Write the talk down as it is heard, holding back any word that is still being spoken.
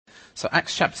So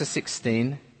Acts chapter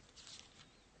 16,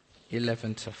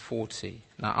 11 to 40.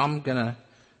 Now I'm gonna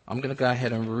go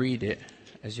ahead and read it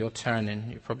as you're turning.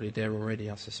 You're probably there already,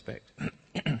 I suspect.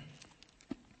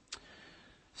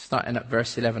 Starting at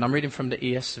verse 11. I'm reading from the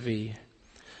ESV.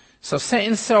 So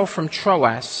setting sail from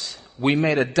Troas, we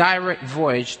made a direct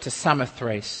voyage to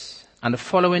Samothrace, and the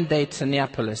following day to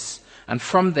Neapolis, and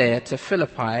from there to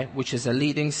Philippi, which is a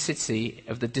leading city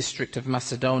of the district of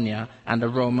Macedonia and a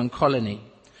Roman colony.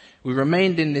 We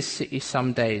remained in this city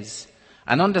some days,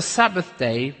 and on the Sabbath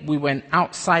day we went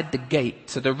outside the gate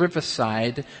to the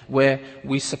riverside where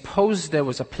we supposed there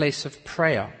was a place of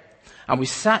prayer, and we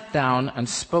sat down and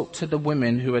spoke to the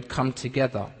women who had come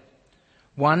together.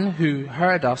 One who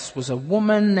heard us was a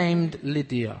woman named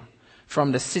Lydia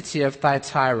from the city of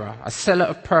Thyatira, a seller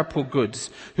of purple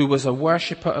goods, who was a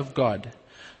worshipper of God.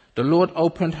 The Lord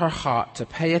opened her heart to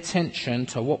pay attention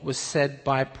to what was said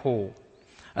by Paul.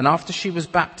 And after she was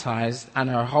baptized, and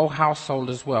her whole household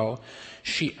as well,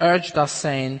 she urged us,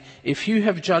 saying, "If you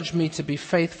have judged me to be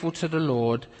faithful to the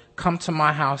Lord, come to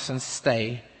my house and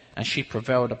stay." And she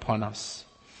prevailed upon us.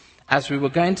 As we were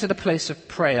going to the place of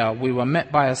prayer, we were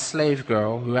met by a slave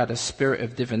girl who had a spirit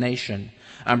of divination,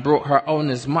 and brought her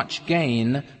owners much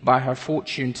gain by her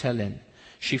fortune telling.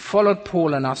 She followed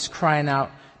Paul and us, crying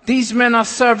out, "These men are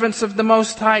servants of the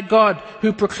Most High God,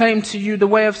 who proclaim to you the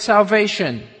way of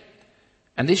salvation."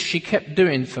 And this she kept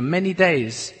doing for many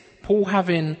days. Paul,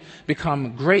 having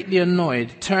become greatly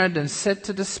annoyed, turned and said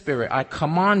to the spirit, "I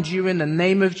command you in the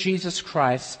name of Jesus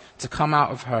Christ to come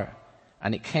out of her."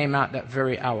 And it came out that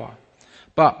very hour.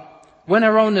 But when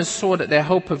her owners saw that their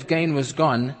hope of gain was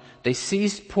gone, they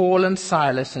seized Paul and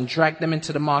Silas and dragged them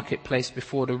into the marketplace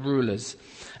before the rulers.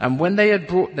 And when they had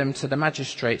brought them to the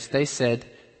magistrates, they said,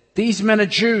 "These men are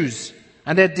Jews,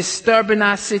 and they're disturbing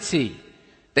our city.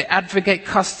 They advocate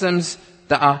customs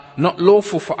that are not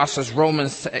lawful for us as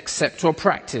Romans to accept or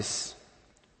practice."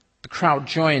 The crowd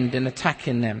joined in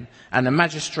attacking them, and the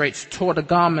magistrates tore the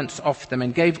garments off them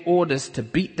and gave orders to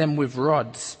beat them with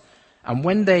rods. And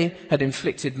when they had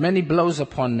inflicted many blows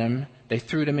upon them, they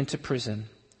threw them into prison,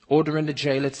 ordering the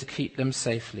jailer to keep them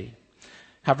safely.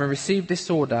 Having received this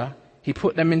order, he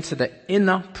put them into the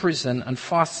inner prison and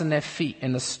fastened their feet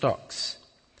in the stocks.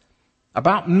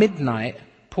 About midnight,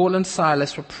 Paul and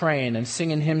Silas were praying and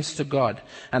singing hymns to God,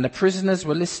 and the prisoners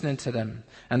were listening to them.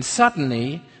 And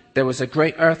suddenly there was a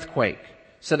great earthquake,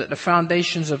 so that the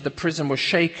foundations of the prison were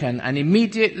shaken, and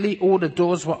immediately all the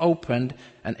doors were opened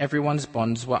and everyone's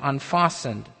bonds were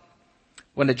unfastened.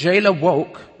 When the jailer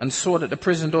woke and saw that the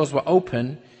prison doors were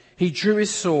open, he drew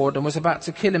his sword and was about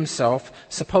to kill himself,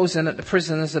 supposing that the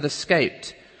prisoners had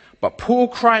escaped. But Paul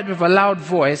cried with a loud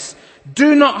voice,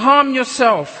 "Do not harm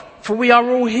yourself, for we are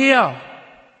all here."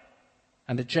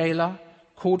 And the jailer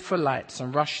called for lights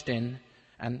and rushed in,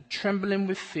 and trembling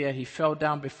with fear, he fell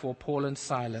down before Paul and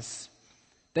Silas.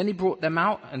 Then he brought them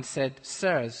out and said,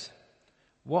 "Sirs,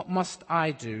 what must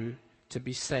I do to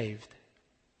be saved?"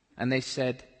 And they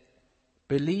said,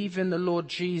 "Believe in the Lord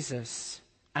Jesus,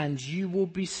 and you will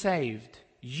be saved,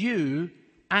 you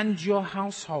and your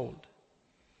household."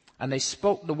 And they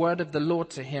spoke the word of the Lord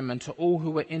to him and to all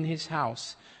who were in his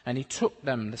house. And he took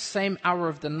them the same hour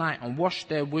of the night and washed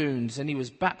their wounds, and he was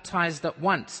baptized at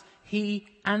once, he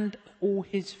and all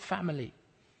his family.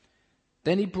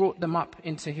 Then he brought them up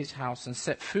into his house and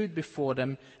set food before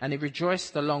them, and he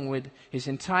rejoiced along with his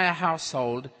entire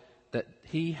household that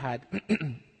he had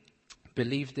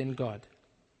believed in God.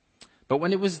 But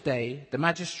when it was day, the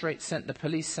magistrate sent the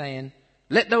police, saying,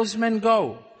 "Let those men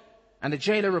go." And the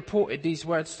jailer reported these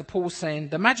words to Paul, saying,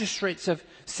 "The magistrates have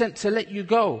sent to let you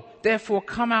go. Therefore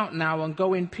come out now and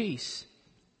go in peace."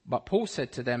 But Paul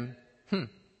said to them,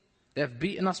 "They have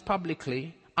beaten us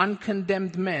publicly,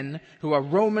 uncondemned men who are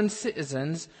Roman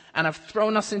citizens, and have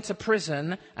thrown us into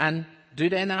prison. And do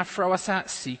they now throw us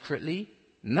out secretly?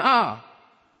 No.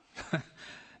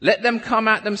 Let them come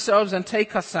out themselves and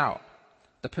take us out."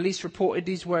 The police reported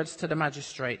these words to the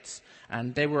magistrates,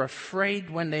 and they were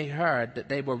afraid when they heard that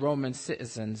they were Roman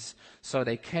citizens. So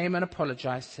they came and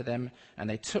apologized to them, and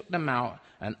they took them out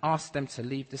and asked them to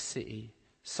leave the city.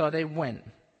 So they went,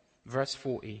 verse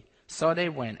 40, so they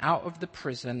went out of the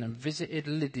prison and visited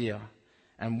Lydia.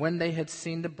 And when they had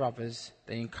seen the brothers,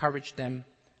 they encouraged them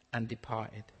and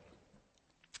departed.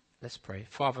 Let's pray.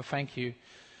 Father, thank you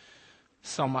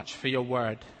so much for your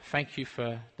word. Thank you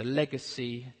for the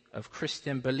legacy of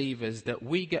Christian believers, that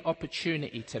we get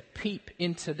opportunity to peep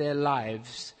into their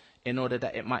lives in order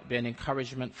that it might be an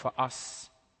encouragement for us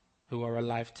who are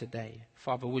alive today.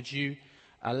 Father, would you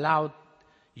allow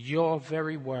your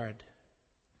very word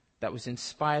that was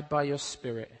inspired by your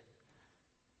Spirit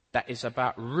that is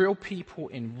about real people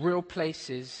in real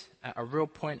places at a real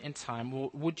point in time.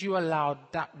 Would you allow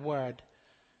that word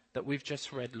that we've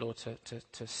just read, Lord,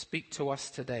 to speak to us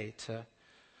today, to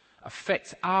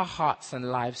affect our hearts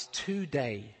and lives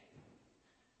today?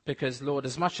 Because, Lord,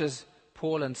 as much as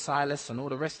Paul and Silas and all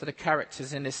the rest of the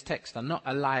characters in this text are not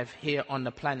alive here on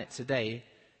the planet today,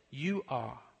 you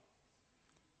are.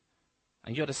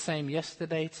 And you're the same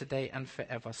yesterday, today, and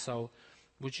forever. So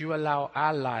would you allow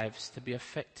our lives to be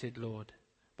affected, Lord,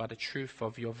 by the truth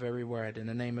of your very word? In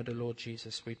the name of the Lord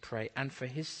Jesus, we pray. And for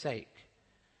his sake,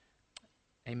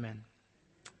 amen.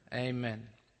 Amen.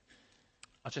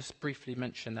 I'll just briefly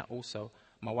mention that also.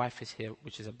 My wife is here,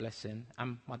 which is a blessing,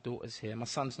 and my daughter's here. My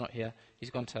son's not here.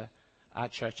 He's gone to our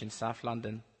church in South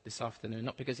London this afternoon,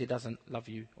 not because he doesn't love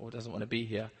you or doesn't want to be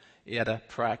here. He had a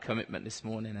prior commitment this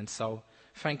morning, and so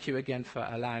thank you again for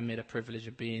allowing me the privilege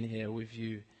of being here with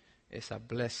you. It's a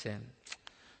blessing.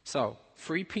 So,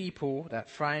 3 people that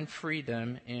find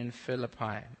freedom in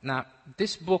Philippi. Now,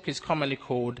 this book is commonly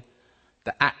called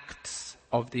the Acts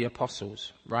of the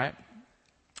Apostles, right?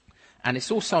 And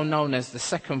it's also known as the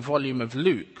second volume of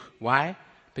Luke. Why?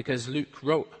 Because Luke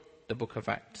wrote the book of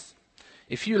Acts.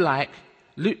 If you like,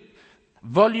 Luke,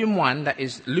 volume 1, that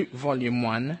is Luke volume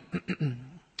 1,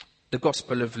 the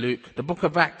Gospel of Luke, the book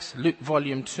of Acts, Luke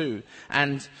volume 2.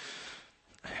 And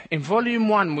in volume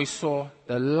 1, we saw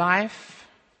the life,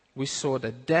 we saw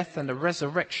the death and the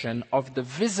resurrection of the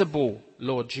visible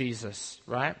Lord Jesus,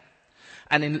 right?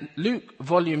 And in Luke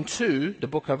volume 2, the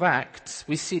book of Acts,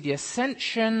 we see the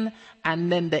ascension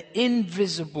and then the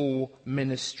invisible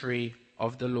ministry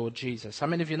of the Lord Jesus. How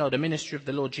many of you know the ministry of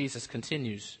the Lord Jesus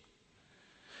continues?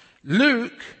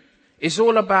 Luke is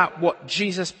all about what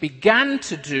Jesus began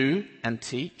to do and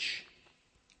teach,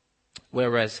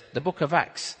 whereas the book of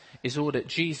Acts is all that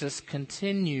Jesus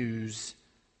continues,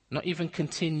 not even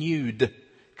continued,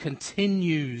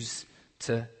 continues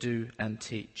to do and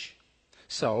teach.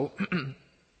 So,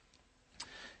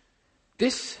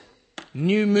 this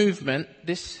new movement,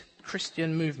 this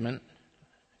Christian movement,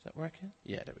 is that working?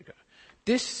 Yeah, there we go.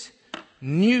 This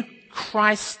new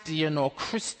Christian or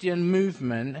Christian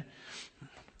movement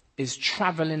is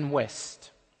traveling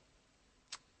west.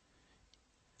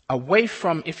 Away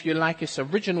from, if you like, its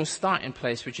original starting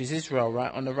place, which is Israel,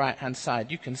 right on the right-hand side.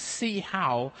 You can see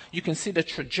the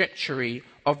trajectory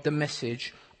of the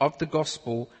message of the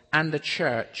gospel and the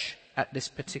church at this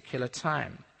particular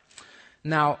time.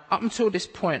 Now, up until this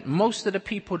point, most of the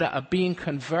people that are being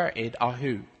converted are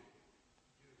who?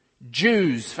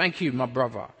 Jews. Thank you, my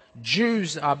brother.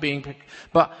 Jews are being,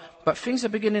 but things are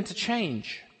beginning to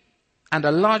change. And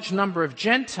a large number of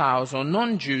Gentiles or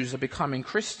non-Jews are becoming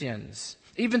Christians.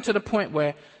 Even to the point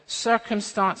where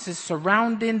circumstances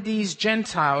surrounding these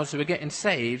Gentiles who are getting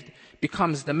saved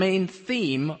becomes the main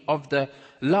theme of the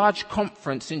large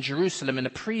conference in Jerusalem in the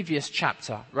previous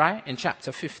chapter, right? In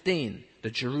chapter 15, the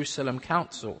Jerusalem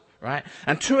Council, right?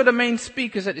 And 2 of the main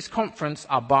speakers at this conference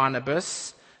are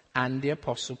Barnabas and the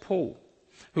Apostle Paul,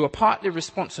 who are partly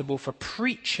responsible for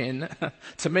preaching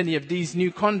to many of these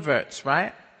new converts,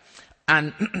 right?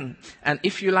 And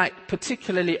if you like,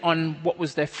 particularly on what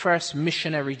was their first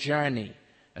missionary journey,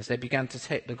 as they began to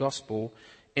take the gospel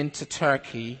into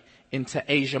Turkey, into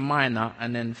Asia Minor,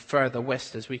 and then further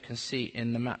west, as we can see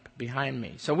in the map behind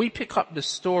me. So we pick up the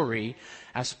story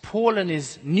as Paul and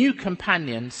his new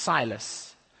companion,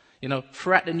 Silas. You know,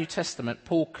 throughout the New Testament,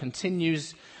 Paul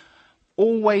continues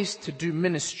always to do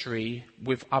ministry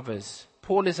with others.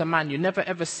 Paul is a man, you never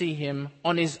ever see him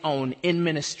on his own in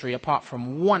ministry, apart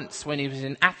from once when he was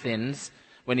in Athens,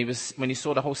 when he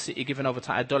saw the whole city given over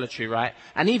to idolatry, right?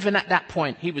 And even at that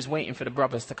point, he was waiting for the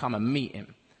brothers to come and meet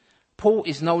him. Paul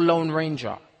is no lone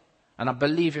ranger. And I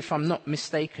believe, if I'm not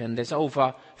mistaken, there's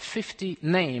over 50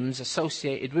 names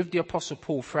associated with the Apostle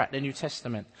Paul throughout the New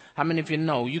Testament. How many of you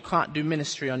know you can't do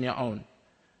ministry on your own?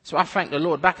 So I thank the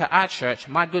Lord. Back at our church,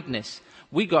 my goodness,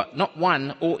 we got not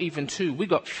 1 or even 2. We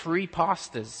got 3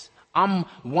 pastors. I'm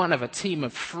one of a team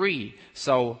of 3.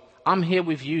 So I'm here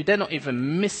with you. They're not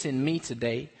even missing me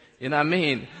today. You know what I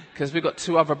mean? Because we got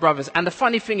 2 other brothers. And the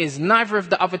funny thing is, neither of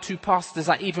the other 2 pastors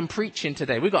are even preaching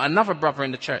today. We got another brother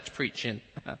in the church preaching.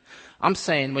 I'm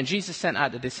saying, when Jesus sent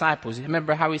out the disciples, you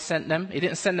remember how he sent them? He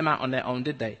didn't send them out on their own,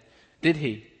 did they? Did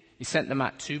he? He sent them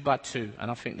out 2 by 2.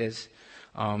 And I think there's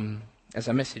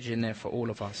a message in there for all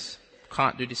of us.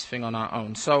 Can't do this thing on our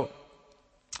own. So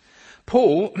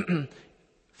Paul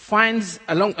finds,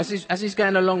 along as he's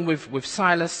going along with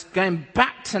Silas, going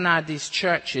back to now these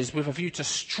churches with a view to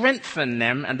strengthen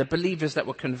them and the believers that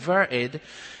were converted,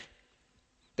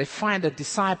 they find a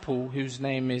disciple whose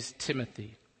name is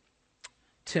Timothy.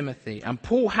 Timothy. And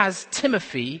Paul has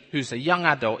Timothy, who's a young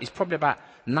adult. He's probably about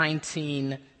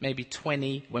 19, maybe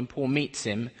 20 when Paul meets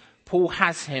him. Paul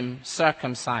has him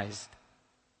circumcised.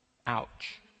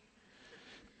 Ouch.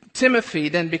 Timothy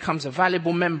then becomes a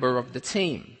valuable member of the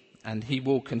team, and he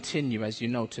will continue, as you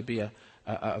know, to be a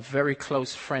very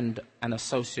close friend and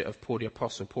associate of Paul the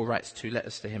Apostle. Paul writes 2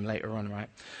 letters to him later on, right?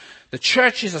 The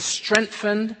churches are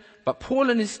strengthened, but Paul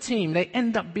and his team, they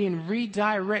end up being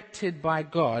redirected by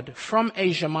God from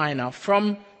Asia Minor,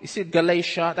 from, you see,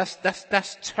 Galatia,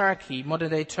 that's Turkey,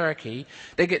 modern-day Turkey.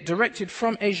 They get directed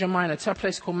from Asia Minor to a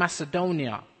place called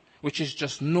Macedonia, which is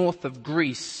just north of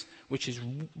Greece, which is,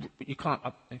 you can't,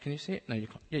 can you see it? No, you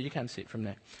can't. Yeah, you can see it from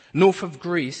there. North of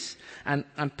Greece. And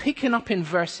picking up in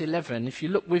verse 11, if you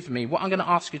look with me, what I'm going to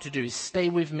ask you to do is stay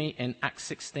with me in Acts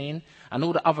 16. And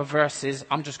all the other verses,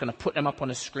 I'm just going to put them up on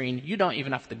the screen. You don't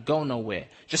even have to go nowhere.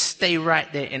 Just stay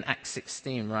right there in Acts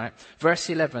 16, right? Verse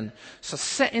 11. So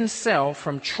setting sail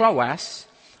from Troas,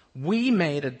 we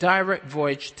made a direct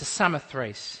voyage to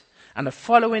Samothrace, and the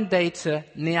following day to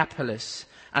Neapolis.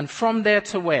 And from there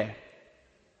to where?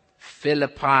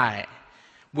 Philippi,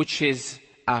 which is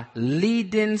a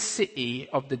leading city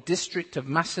of the district of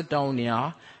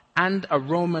Macedonia and a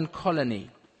Roman colony.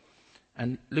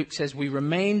 And Luke says, we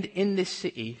remained in this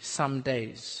city some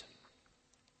days.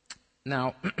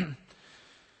 Now,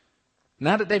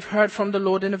 now that they've heard from the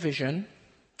Lord in a vision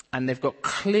and they've got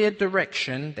clear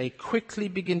direction, they quickly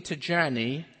begin to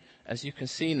journey, as you can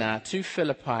see now, to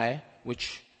Philippi,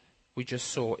 which we just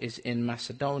saw is in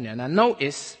Macedonia. Now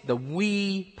notice the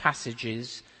we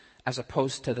passages as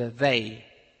opposed to the they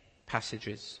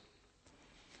passages.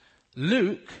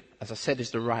 Luke, as I said,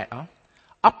 is the writer.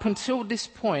 Up until this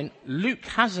point, Luke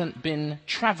hasn't been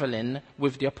traveling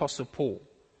with the Apostle Paul.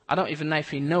 I don't even know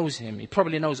if he knows him. He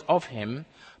probably knows of him.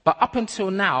 But up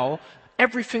until now,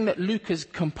 everything that Luke has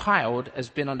compiled has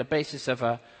been on the basis of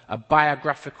a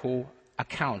biographical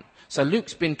account. So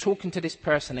Luke's been talking to this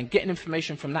person and getting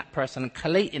information from that person and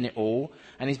collating it all,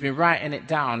 and he's been writing it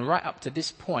down right up to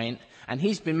this point, and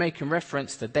he's been making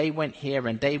reference to they went here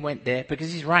and they went there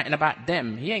because he's writing about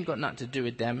them. He ain't got nothing to do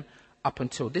with them up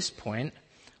until this point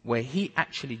where he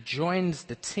actually joins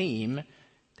the team.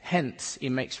 Hence, he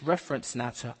makes reference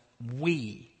now to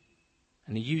we,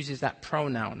 and he uses that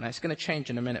pronoun. Now, it's going to change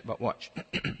in a minute, but watch.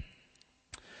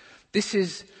 This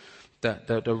is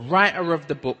the writer of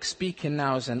the book speaking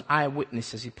now as an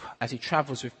eyewitness as he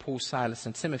travels with Paul, Silas,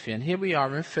 and Timothy. And here we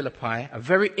are in Philippi, a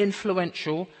very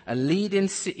influential, a leading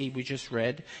city we just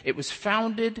read. It was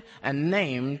founded and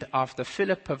named after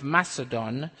Philip of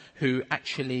Macedon, who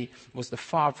actually was the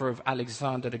father of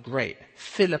Alexander the Great.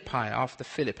 Philippi, after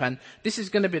Philip. And this is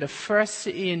going to be the first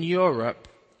city in Europe,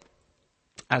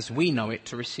 as we know it,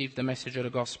 to receive the message of the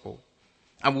gospel.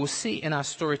 And we'll see in our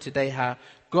story today how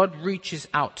God reaches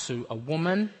out to a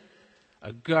woman,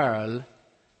 a girl,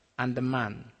 and a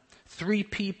man. 3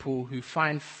 people who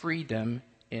find freedom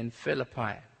in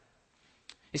Philippi.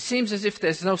 It seems as if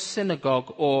there's no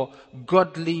synagogue or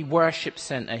godly worship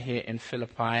center here in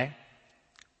Philippi.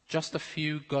 Just a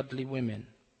few godly women.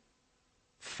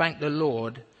 Thank the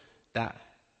Lord that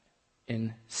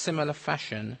in similar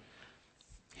fashion,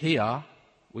 here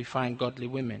we find godly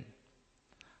women.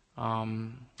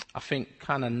 I think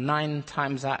kind of 9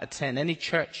 times out of 10, any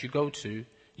church you go to,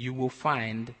 you will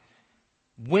find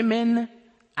women,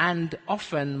 and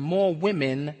often more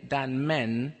women than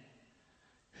men,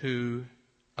 who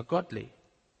are godly.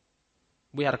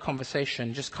 We had a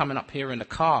conversation just coming up here in the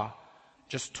car,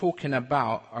 just talking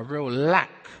about a real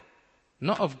lack,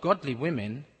 not of godly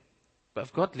women, but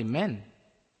of godly men.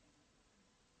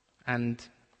 And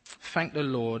thank the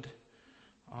Lord,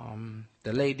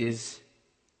 the ladies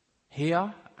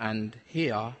here and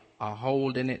here are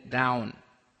holding it down.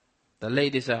 The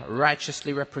ladies are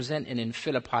righteously representing in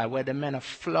Philippi, where the men are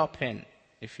flopping,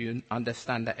 if you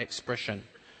understand that expression.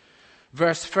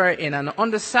 Verse 13, and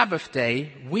on the Sabbath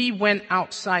day, we went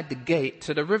outside the gate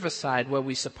to the riverside where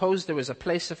we supposed there was a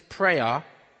place of prayer.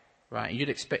 Right, you'd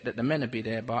expect that the men would be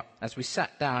there, but as we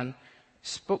sat down,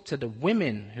 spoke to the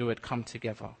women who had come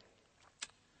together.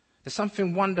 There's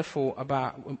something wonderful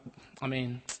about,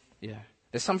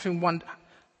 there's something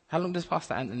How long does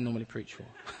Pastor Anthony normally preach for?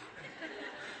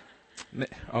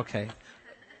 Okay.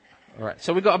 All right.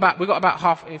 So we got about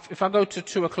half. If I go to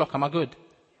 2:00, am I good?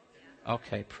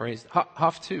 Okay. Praise.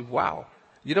 2:30. Wow.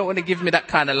 You don't want to give me that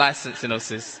kind of license,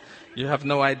 sis. You have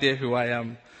no idea who I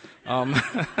am.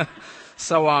 I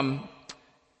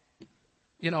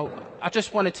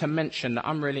just wanted to mention that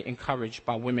I'm really encouraged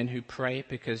by women who pray,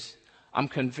 because I'm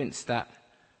convinced that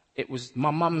it was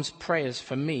my mum's prayers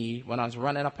for me when I was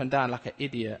running up and down like an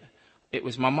idiot, it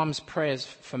was my mum's prayers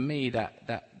for me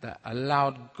that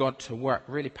allowed God to work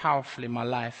really powerfully in my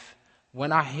life.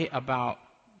 When I hit about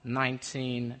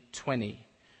 19, 20,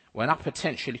 when I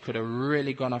potentially could have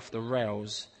really gone off the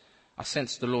rails, I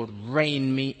sensed the Lord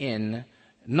rein me in,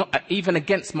 not even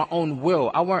against my own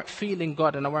will. I weren't feeling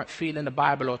God and I weren't feeling the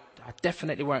Bible, or I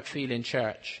definitely weren't feeling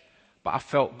church. But I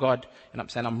felt God, and I'm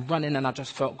saying I'm running and I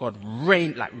just felt God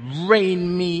rein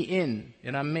me in.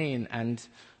 You know what I mean? And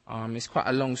it's quite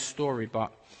a long story,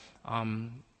 but I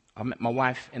met my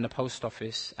wife in the post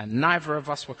office, and neither of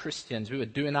us were Christians. We were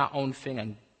doing our own thing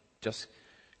and just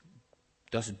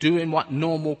doing what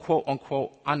normal, quote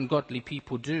unquote, ungodly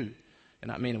people do. You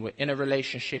know what I mean? We're in a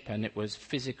relationship and it was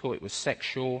physical, it was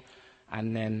sexual,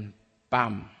 and then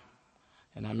bam.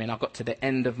 You know what I mean? I got to the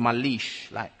end of my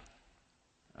leash,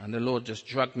 and the Lord just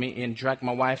dragged me in, dragged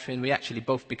my wife in. We actually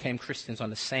both became Christians on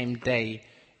the same day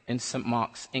in St.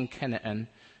 Mark's in Kenneton,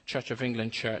 Church of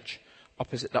England Church,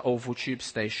 opposite the Oval Tube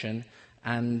Station.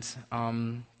 And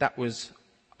that was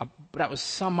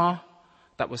summer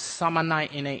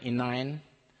 1989.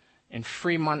 In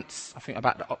 3 months, I think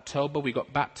about the October, we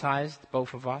got baptized,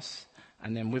 both of us.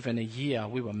 And then within a year,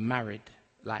 we were married,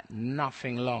 like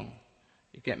nothing long.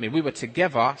 You get me? We were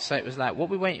together, so it was like, what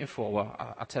are we waiting for?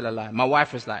 Well, I'll tell a lie. My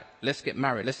wife was like, let's get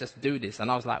married, let's just do this.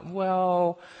 And I was like,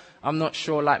 well, I'm not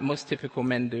sure, like most typical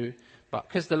men do. But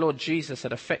because the Lord Jesus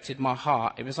had affected my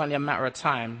heart, it was only a matter of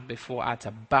time before I had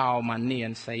to bow my knee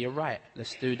and say, you're right,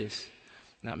 let's do this.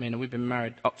 You know what I mean? And we've been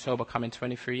married, October coming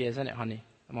 23 years, isn't it, honey?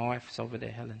 And my wife's over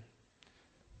there, Helen.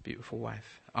 Beautiful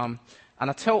wife. And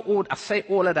I say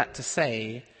all of that to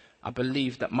say, I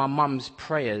believe that my mum's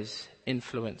prayers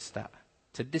influenced that.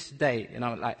 To this day,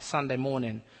 like Sunday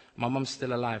morning, my mum's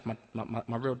still alive.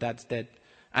 My real dad's dead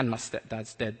and my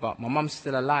stepdad's dead, but my mum's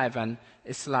still alive. And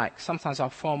it's like, sometimes I'll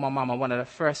phone my mum and one of the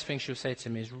first things she'll say to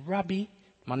me is, Robbie,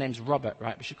 my name's Robert,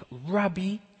 right? But she'll go,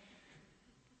 Robbie,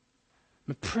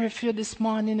 I pray for you this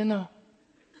morning,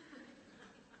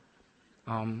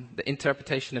 The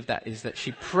interpretation of that is that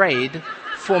she prayed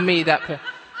for me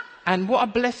and what a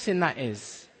blessing that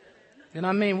is. You know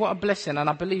what I mean? What a blessing. And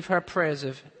I believe her prayers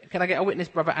of, can I get a witness,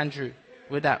 Brother Andrew,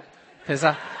 with that?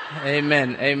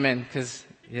 Amen. Because,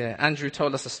 Andrew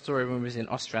told us a story when we was in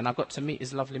Austria, and I got to meet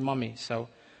his lovely mummy. So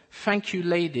thank you,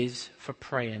 ladies, for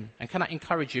praying. And can I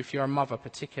encourage you, if you're a mother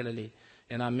particularly,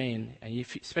 you know what I mean? And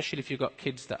especially if you've got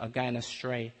kids that are going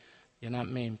astray, you know what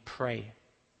I mean? Pray.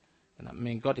 You know what I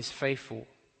mean? God is faithful,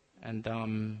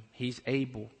 and He's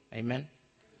able. Amen?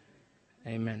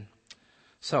 Amen.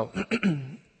 So,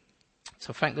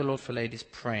 so thank the Lord for ladies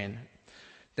praying.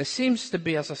 There seems to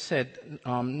be, as I said,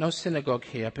 no synagogue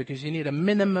here, because you need a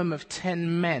minimum of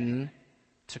 10 men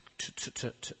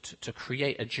to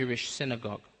create a Jewish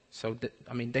synagogue. So,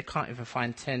 they can't even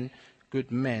find 10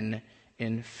 good men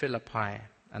in Philippi.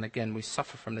 And again, we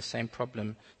suffer from the same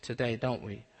problem today, don't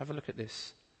we? Have a look at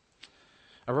this.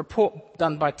 A report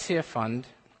done by Tear Fund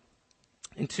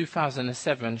in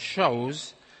 2007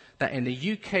 shows that in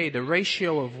the UK, the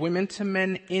ratio of women to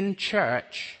men in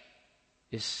church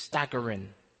is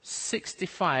staggering.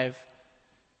 65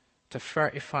 to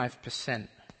 35%.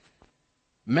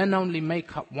 Men only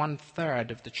make up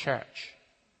 1/3 of the church.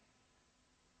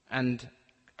 And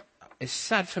it's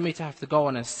sad for me to have to go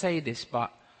on and say this,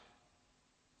 but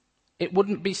it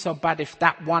wouldn't be so bad if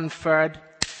that 1/3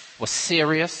 was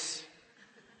serious.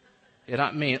 You know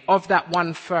what I mean? Of that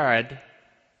 1/3,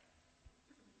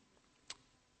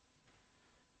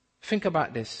 think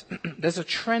about this. There's a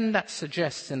trend that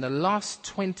suggests in the last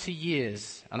 20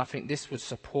 years, and I think this would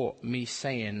support me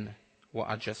saying what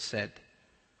I just said.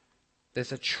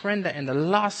 There's a trend that in the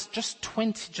last, just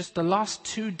the last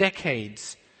 2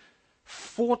 decades,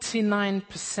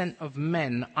 49% of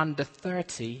men under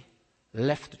 30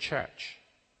 left the church.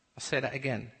 I'll say that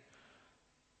again.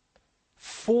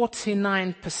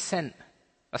 49%,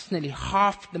 that's nearly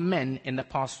half the men in the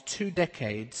past 2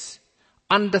 decades,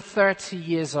 under 30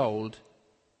 years old,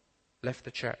 left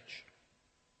the church.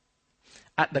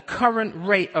 At the current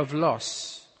rate of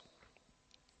loss,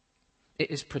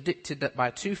 it is predicted that by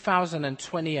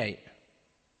 2028,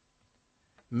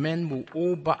 men will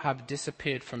all but have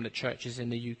disappeared from the churches in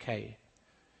the UK.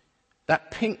 That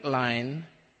pink line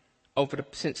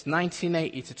since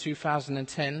 1980 to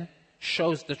 2010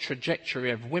 shows the trajectory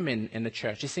of women in the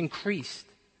church. It's increased.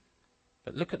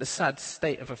 But look at the sad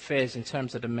state of affairs in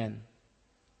terms of the men.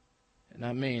 You know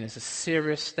what I mean? It's a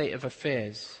serious state of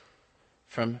affairs.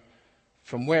 From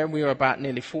where we were about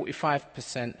nearly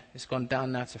 45%, it's gone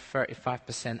down now to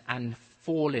 35% and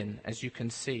falling, as you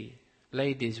can see.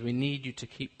 Ladies, we need you to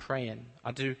keep praying.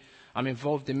 I'm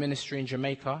involved in ministry in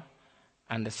Jamaica,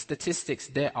 and the statistics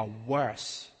there are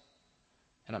worse.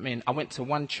 And I mean, I went to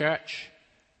one church.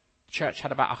 Church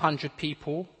had about 100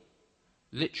 people.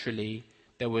 Literally,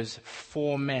 there was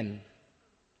 4 men.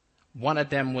 One of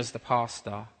them was the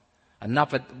pastor.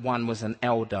 Another one was an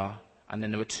elder. And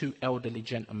then there were 2 elderly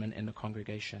gentlemen in the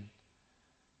congregation.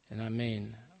 You know what I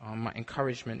mean? My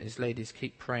encouragement is, ladies,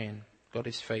 keep praying. God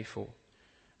is faithful.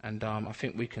 And I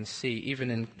think we can see,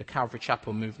 even in the Calvary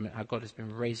Chapel movement, how God has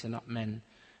been raising up men.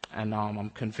 And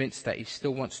I'm convinced that he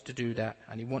still wants to do that.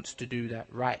 And he wants to do that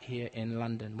right here in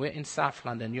London. We're in South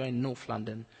London. You're in North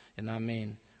London. You know what I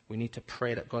mean? We need to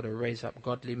pray that God will raise up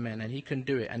godly men. And he can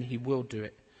do it. And he will do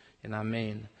it. You know what I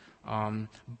mean?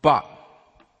 But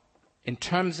in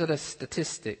terms of the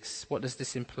statistics, what does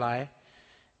this imply?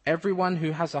 Everyone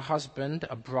who has a husband,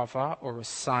 a brother, or a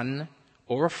son,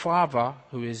 or a father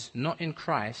who is not in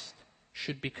Christ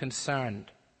should be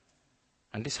concerned.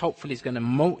 And this hopefully is going to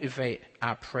motivate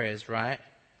our prayers, right?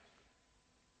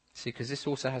 See, because this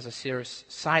also has a serious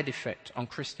side effect on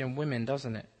Christian women,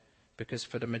 doesn't it? Because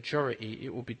for the majority,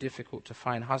 it will be difficult to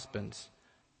find husbands.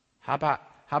 How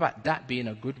about that being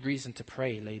a good reason to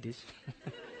pray, ladies?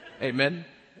 Amen?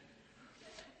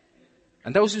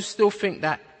 And those who still think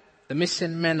that the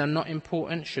missing men are not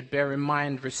important should bear in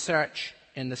mind research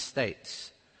in the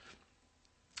States.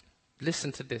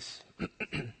 Listen to this.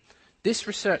 This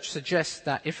research suggests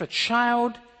that if a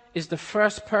child is the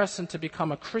first person to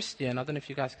become a Christian, I don't know if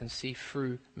you guys can see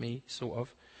through me, sort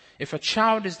of. If a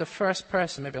child is the first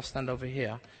person, maybe I'll stand over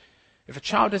here. If a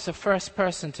child is the first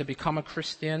person to become a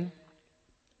Christian,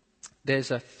 there's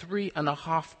a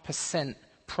 3.5%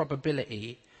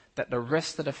 probability that the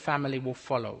rest of the family will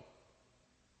follow.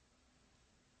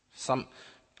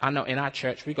 I know in our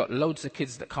church, we got loads of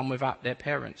kids that come without their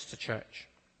parents to church.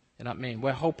 You know what I mean?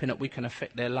 We're hoping that we can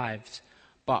affect their lives.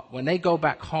 But when they go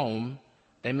back home,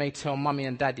 they may tell mummy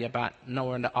and daddy about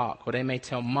Noah and the ark, or they may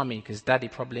tell mummy because daddy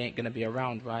probably ain't going to be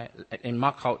around, right? In my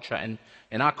culture and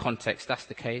in our context, that's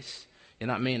the case. You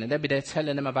know what I mean? And they'll be there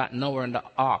telling them about Noah and the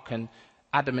ark and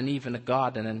Adam and Eve in the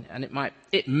garden, and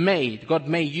God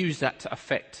may use that to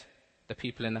affect the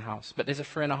people in the house. But there's a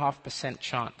 3.5%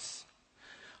 chance,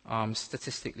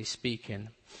 statistically speaking.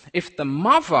 If the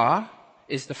mother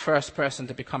is the first person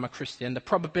to become a Christian, the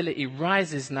probability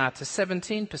rises now to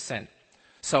 17%.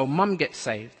 So mum gets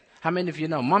saved. How many of you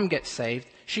know mum gets saved?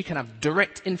 She can have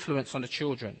direct influence on the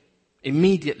children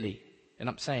immediately. You know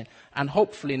what I'm saying? And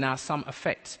hopefully now some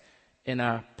effect in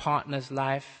her partner's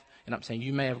life. You know what I'm saying?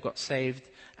 You may have got saved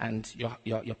and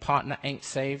your partner ain't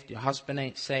saved, your husband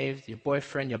ain't saved, your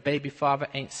boyfriend, your baby father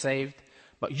ain't saved.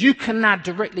 But you can now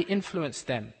directly influence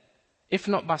them. If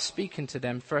not by speaking to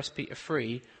them, 1 Peter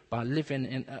 3, by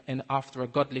living in after a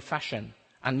godly fashion.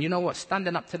 And you know what?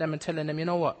 Standing up to them and telling them, you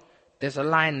know what? There's a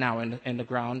line now in the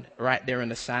ground, right there in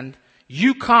the sand.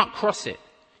 You can't cross it.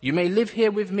 You may live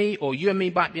here with me, or you and me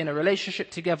might be in a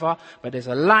relationship together, but there's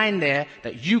a line there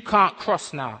that you can't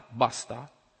cross now, Buster.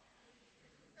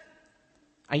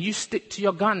 And you stick to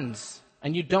your guns,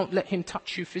 and you don't let him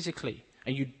touch you physically.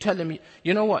 And you tell him,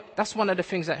 you know what? That's one of the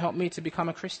things that helped me to become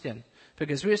a Christian.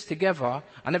 Because we was together,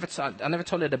 I never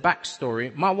told her the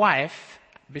backstory. My wife,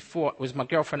 before, was my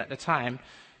girlfriend at the time,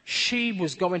 she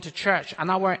was going to church, and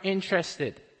I weren't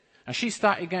interested. And she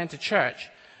started going to church,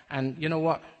 and you know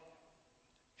what?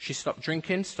 She stopped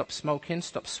drinking, stopped smoking,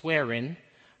 stopped swearing,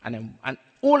 and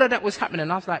all of that was happening.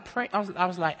 I was like, pray. I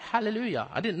was like, hallelujah.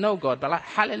 I didn't know God, but like,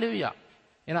 hallelujah.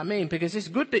 You know what I mean? Because it's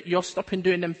good that you're stopping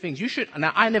doing them things. You should.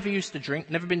 Now, I never used to drink,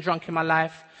 never been drunk in my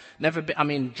life.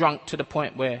 Drunk to the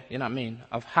point where, you know what I mean?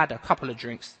 I've had a couple of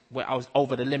drinks where I was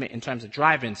over the limit in terms of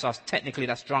driving. So technically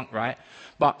that's drunk, right?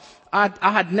 But I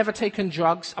had never taken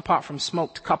drugs apart from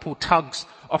smoked a couple tugs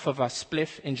off of a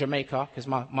spliff in Jamaica because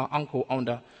my uncle owned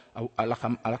a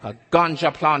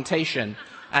ganja plantation.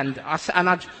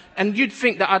 And you'd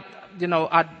think that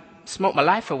I'd smoke my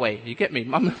life away. You get me?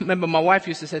 I remember my wife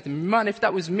used to say to me, man, if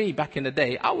that was me back in the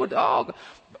day, I would,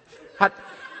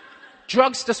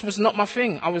 drugs just was not my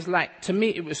thing. I was like, to me,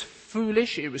 it was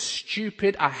foolish. It was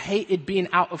stupid. I hated being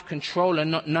out of control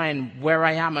and not knowing where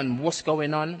I am and what's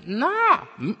going on.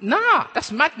 Nah,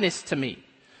 that's madness to me.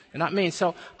 You know what I mean?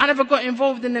 So I never got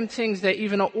involved in them things that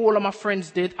even though all of my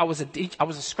friends did. I was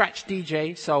a scratch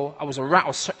DJ, so I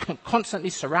was constantly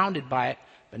surrounded by it.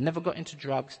 But never got into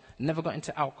drugs, never got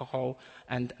into alcohol,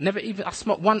 and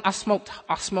I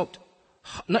smoked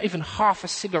not even half a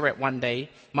cigarette one day.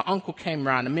 My uncle came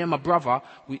round, and me and my brother,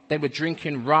 they were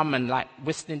drinking rum and like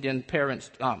West Indian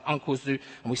parents, uncles do,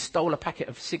 and we stole a packet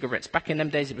of cigarettes. Back in them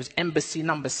days, it was Embassy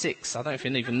No. 6. I don't know if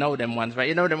you even know them ones, right?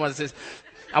 You know them ones.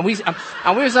 And we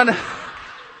was on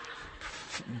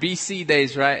BC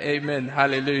days, right? Amen.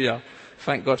 Hallelujah.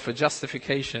 Thank God for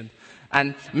justification.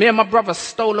 And me and my brother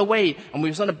stole away, and we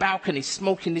was on the balcony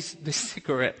smoking this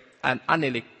cigarette, and I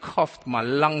nearly coughed my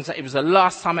lungs out. It was the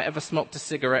last time I ever smoked a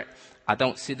cigarette. I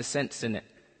don't see the sense in it.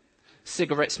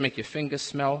 Cigarettes make your fingers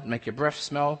smell, make your breath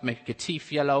smell, make your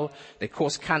teeth yellow, they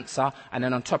cause cancer, and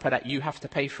then on top of that, you have to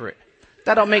pay for it.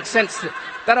 That don't make sense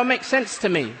to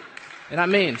me. You know what I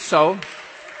mean? So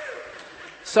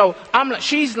I'm like,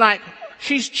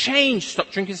 she's changed, stop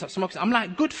drinking, stop smoking. I'm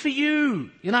like, good for you.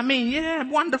 You know what I mean? Yeah,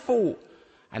 wonderful.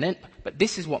 But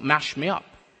this is what mashed me up.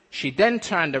 She then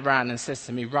turned around and says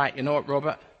to me, right, you know what,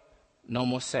 Robert? No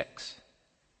more sex.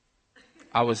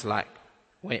 I was like,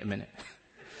 wait a minute.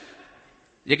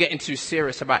 You're getting too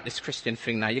serious about this Christian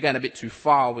thing now. You're going a bit too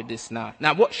far with this now.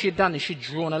 Now, what she'd done is she'd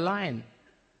drawn a line.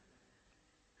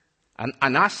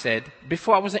 And I said,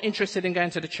 before I wasn't interested in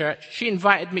going to the church, she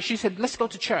invited me. She said, let's go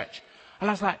to church. And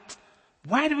I was like,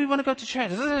 why do we want to go to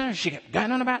church? She kept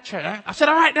going on about church. I said,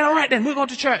 all right then, we'll go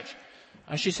to church.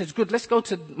 And she says, good, let's go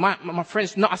to my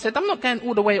friends. No, I said, I'm not going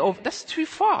all the way over. That's too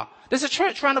far. There's a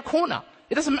church around the corner.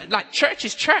 It doesn't matter. Like, church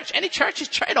is church. Any church is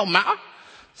church. It don't matter.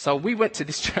 So we went to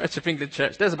this Church of England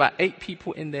church. There's about 8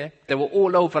 people in there. They were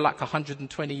all over like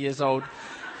 120 years old.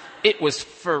 It was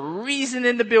freezing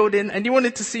in the building, and you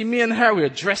wanted to see me and her. We were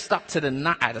dressed up to the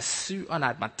night. I had a suit on, I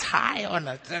had my tie on,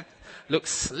 I looked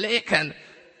slick. And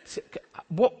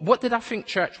what did I think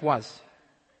church was?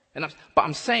 But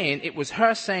I'm saying it was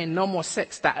her saying no more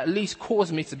sex that at least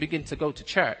caused me to begin to go to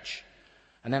church.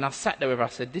 And then I sat there with her. I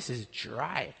said, this is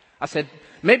dry. I said,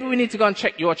 maybe we need to go and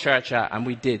check your church out. And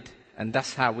we did. And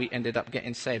that's how we ended up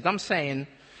getting saved. I'm saying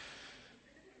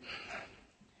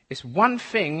it's one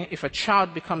thing if a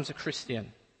child becomes a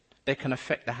Christian, they can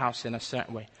affect the house in a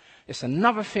certain way. It's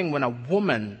another thing when a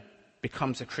woman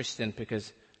becomes a Christian,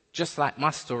 because just like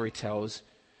my story tells,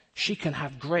 she can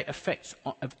have great effects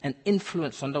and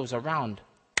influence on those around.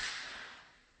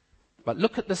 But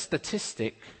look at the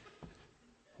statistic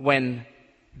when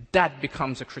dad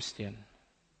becomes a Christian.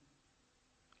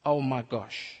 Oh my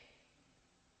gosh.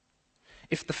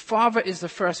 If the father is the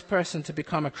first person to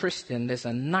become a Christian, there's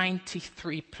a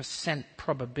 93%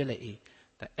 probability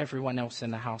that everyone else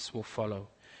in the house will follow.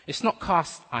 It's not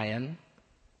cast iron,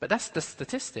 but that's the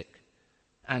statistic.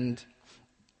 And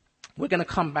we're going to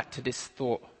come back to this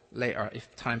thought later,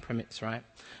 if time permits, right?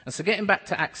 And so getting back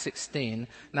to Acts 16,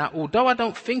 now, although I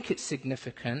don't think it's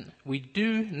significant, we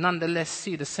do nonetheless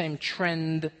see the same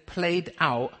trend played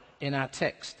out in our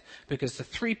text, because the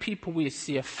 3 people we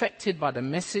see affected by the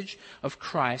message of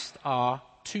Christ are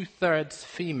 2/3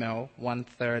 female,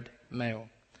 1/3 male.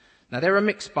 Now, they're a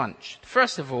mixed bunch.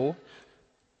 First of all,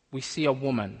 we see a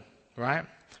woman, right?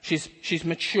 She's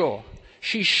mature.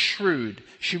 She's shrewd.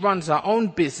 She runs her own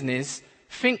business.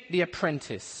 Think The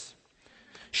Apprentice.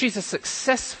 She's a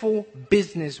successful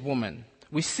businesswoman.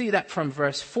 We see that from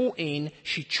verse 14.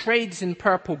 She trades in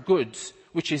purple goods,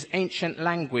 which is ancient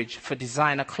language for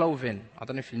designer clothing. I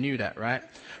don't know if you knew that, right?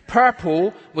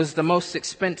 Purple was the most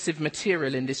expensive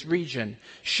material in this region.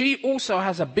 She also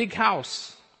has a big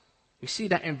house. We see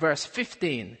that in verse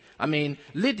 15. I mean,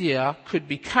 Lydia could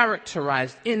be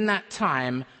characterized in that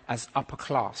time as upper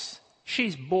class.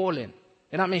 She's balling.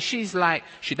 You know what I mean? She's like,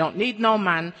 she don't need no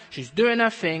man. She's doing her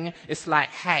thing. It's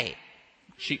like, hey.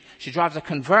 She drives a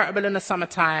convertible in the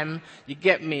summertime. You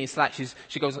get me? It's like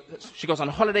she goes on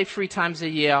holiday 3 times a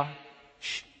year.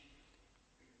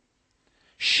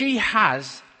 She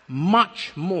has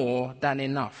much more than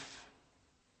enough.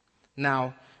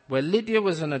 Now, where Lydia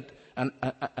was a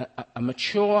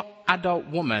mature adult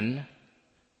woman,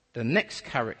 the next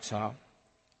character,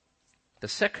 the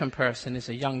second person, is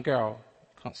a young girl.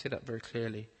 Can't see that very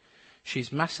clearly.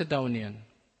 She's Macedonian.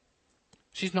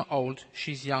 She's not old,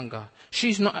 she's younger.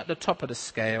 She's not at the top of the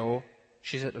scale,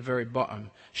 she's at the very bottom.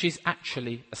 She's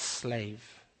actually a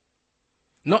slave.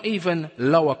 Not even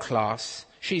lower class,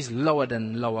 she's lower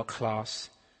than lower class.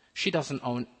 She doesn't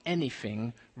own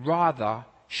anything, rather,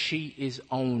 she is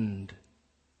owned.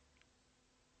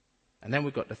 And then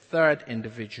we've got the third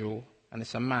individual, and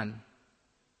it's a man.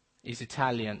 He's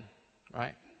Italian,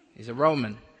 right? He's a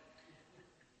Roman.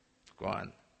 Go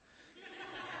on.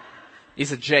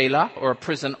 He's a jailer or a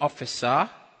prison officer,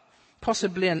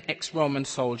 possibly an ex-Roman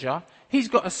soldier. He's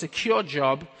got a secure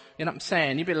job, you know what I'm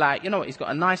saying? You'd be like, you know what, he's got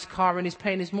a nice car and he's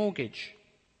paying his mortgage.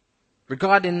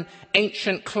 Regarding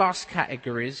ancient class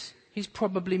categories, he's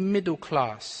probably middle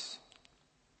class.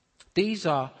 These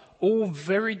are all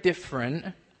very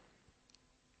different.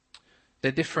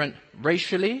 They're different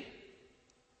racially,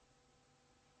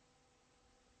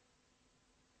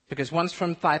 because one's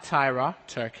from Thyatira,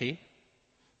 Turkey.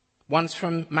 One's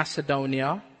from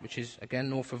Macedonia, which is, again,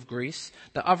 north of Greece.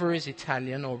 The other is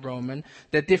Italian or Roman.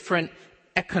 They're different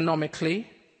economically.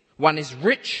 One is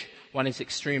rich, one is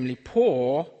extremely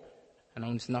poor and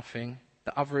owns nothing.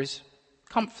 The other is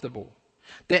comfortable.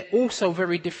 They're also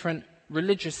very different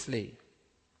religiously.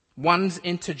 One's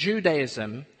into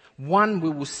Judaism. One we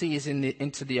will see is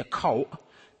into the occult.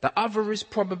 The other is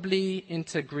probably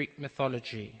into Greek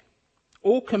mythology.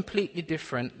 All completely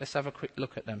different. Let's have a quick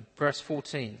look at them. Verse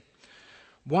 14.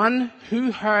 One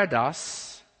who heard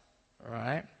us,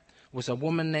 right, was a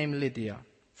woman named Lydia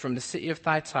from the city of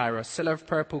Thyatira, a seller of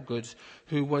purple goods,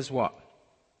 who was what?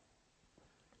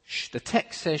 The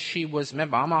text says she was,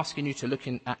 remember, I'm asking you to look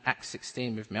in at Acts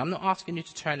 16 with me. I'm not asking you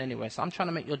to turn anywhere, so I'm trying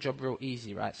to make your job real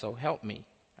easy, right? So help me.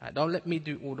 Right? Don't let me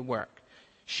do all the work.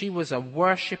 She was a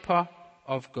worshipper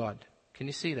of God. Can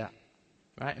you see that?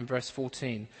 Right, in verse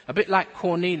 14. A bit like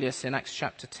Cornelius in Acts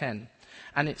chapter 10.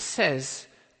 And it says,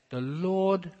 the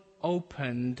Lord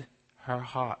opened her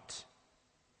heart.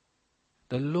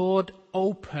 The Lord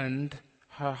opened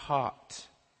her heart.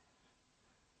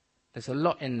 There's a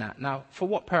lot in that. Now, for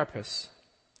what purpose?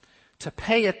 To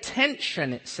pay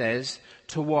attention, it says,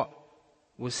 to what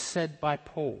was said by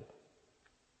Paul.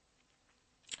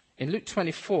 In Luke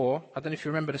 24, I don't know if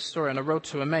you remember the story, on the road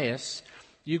to Emmaus,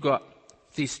 you got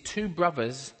these two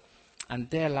brothers, and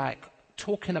they're like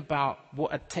talking about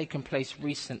what had taken place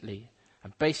recently.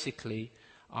 And basically,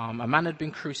 a man had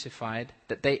been crucified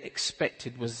that they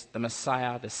expected was the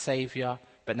Messiah, the Savior,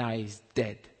 but now he's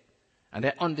dead. And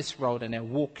they're on this road and they're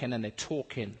walking and they're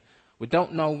talking. We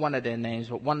don't know one of their names,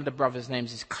 but one of the brothers'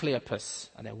 names is Cleopas.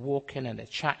 And they're walking and they're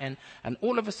chatting. And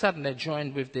all of a sudden they're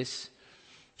joined with this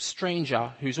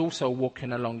stranger who's also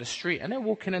walking along the street. And they're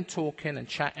walking and talking and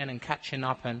chatting and catching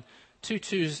up. And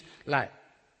Tutu's like,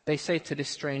 they say to this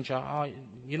stranger, oh,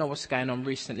 you know what's going on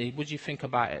recently? What do you think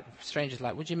about it? Stranger's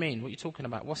like, what do you mean? What are you talking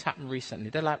about? What's happened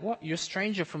recently? They're like, what? You're a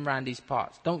stranger from around these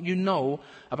parts. Don't you know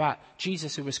about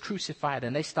Jesus who was crucified?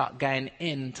 And they start going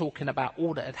in, talking about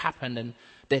all that had happened and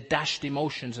their dashed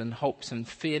emotions and hopes and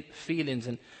feelings.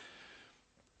 And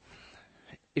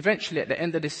eventually, at the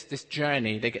end of this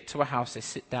journey, they get to a house, they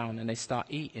sit down and they start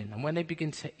eating. And when they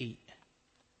begin to eat,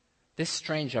 this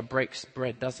stranger breaks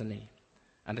bread, doesn't he?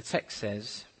 And the text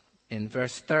says, in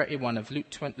verse 31 of Luke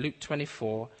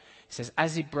 24, it says,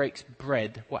 as he breaks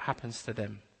bread, what happens to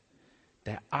them?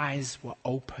 Their eyes were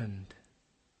opened.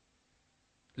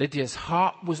 Lydia's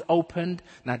heart was opened.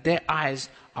 Now their eyes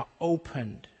are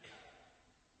opened.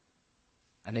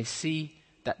 And they see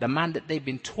that the man that they've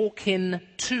been talking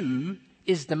to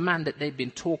is the man that they've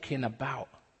been talking about.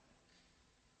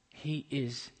 He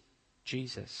is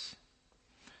Jesus.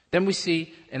 Then we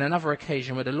see in another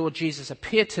occasion where the Lord Jesus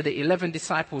appeared to the 11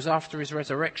 disciples after his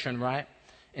resurrection, right?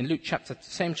 In Luke chapter,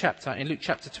 same chapter, in Luke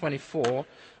chapter 24,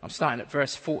 I'm starting at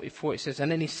verse 44, it says, and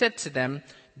then he said to them,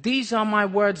 these are my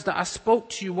words that I spoke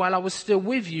to you while I was still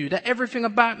with you, that everything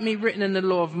about me written in the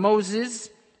law of Moses,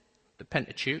 the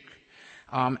Pentateuch,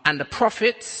 and the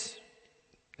prophets,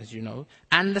 as you know,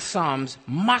 and the Psalms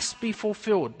must be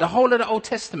fulfilled. The whole of the Old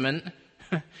Testament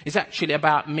is actually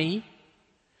about me.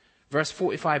 Verse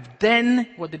 45, then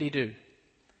what did he do?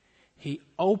 He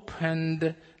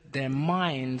opened their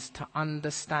minds to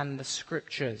understand the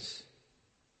scriptures.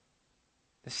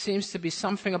 There seems to be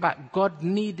something about God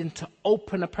needing to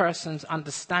open a person's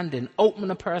understanding,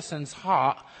 open a person's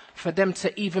heart for them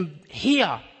to even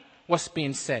hear what's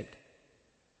being said.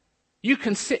 You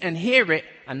can sit and hear it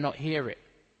and not hear it.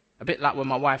 A bit like when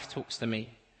my wife talks to me.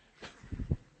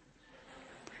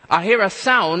 I hear a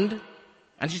sound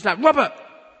and she's like, Robert,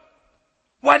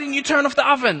 why didn't you turn off the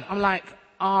oven? I'm like,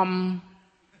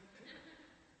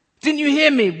 didn't you hear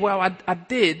me? Well, I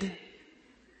did.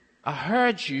 I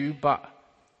heard you, but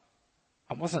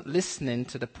I wasn't listening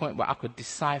to the point where I could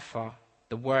decipher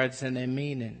the words and their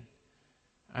meaning.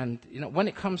 And, when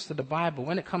it comes to the Bible,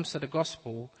 when it comes to the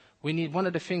gospel, we need, one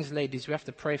of the things, ladies, we have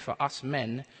to pray for us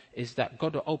men, is that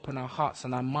God will open our hearts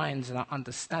and our minds and our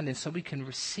understanding so we can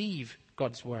receive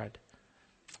God's word.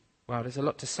 Well, there's a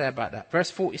lot to say about that. Verse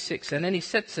 46, and then he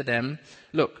said to them,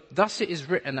 look, thus it is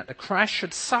written that the Christ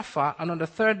should suffer and on the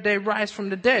third day rise from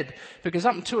the dead. Because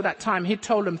up until that time, he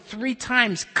told them 3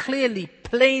 times clearly,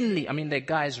 plainly, I mean, they're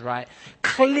guys, right?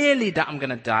 Clearly that I'm going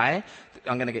to die.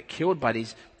 I'm going to get killed by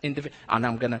these individuals. And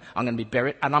I'm going to be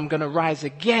buried. And I'm going to rise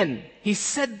again. He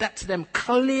said that to them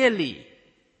clearly.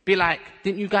 Be like,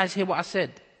 didn't you guys hear what I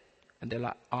said? And they're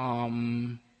like,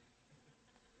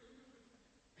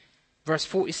 Verse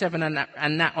 47, and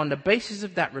that on the basis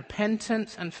of that,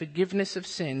 repentance and forgiveness of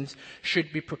sins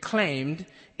should be proclaimed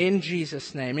in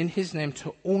Jesus' name, in his name,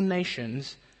 to all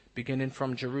nations, beginning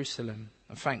from Jerusalem.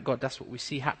 And thank God that's what we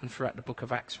see happen throughout the book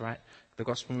of Acts, right? The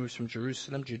gospel moves from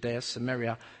Jerusalem, Judea,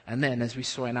 Samaria, and then, as we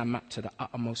saw in our map, to the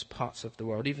uttermost parts of the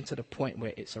world, even to the point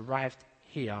where it's arrived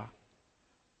here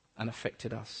and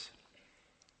affected us.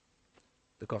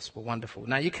 The gospel, wonderful.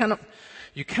 Now, you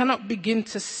cannot begin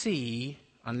to see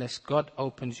unless God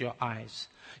opens your eyes.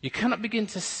 You cannot begin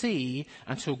to see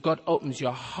until God opens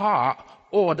your heart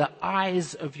or the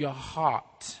eyes of your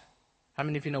heart. How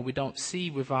many of you know we don't see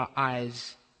with our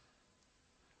eyes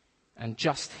and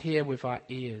just hear with our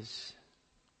ears?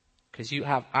 Because you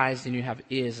have eyes and you have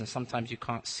ears, and sometimes you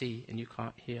can't see and you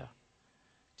can't hear.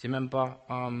 Do you remember,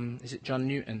 is it John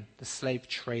Newton, the slave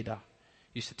trader?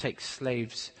 He used to take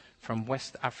slaves from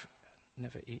West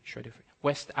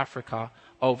Africa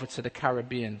over to the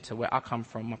Caribbean, to where I come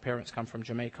from. My parents come from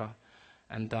Jamaica.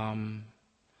 And,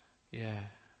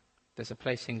 there's a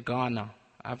place in Ghana.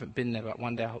 I haven't been there, but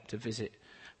one day I hope to visit,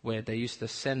 where they used to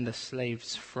send the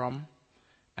slaves from,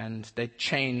 and they'd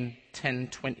chain 10,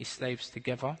 20 slaves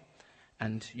together,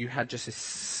 and you had just a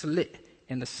slit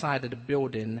in the side of the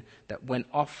building that went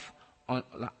off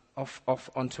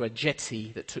onto a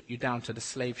jetty that took you down to the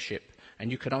slave ship,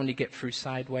 and you could only get through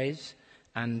sideways,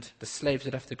 and the slaves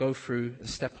would have to go through and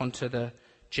step onto the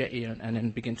jetty and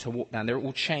then begin to walk down. They're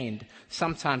all chained.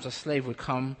 Sometimes a slave would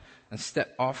come and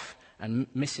step off and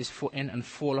miss his footing and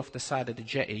fall off the side of the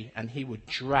jetty, and he would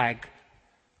drag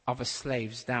other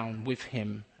slaves down with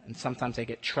him. And sometimes they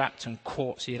get trapped and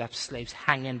caught, so you'd have slaves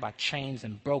hanging by chains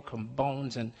and broken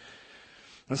bones, and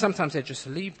sometimes they'd just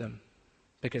leave them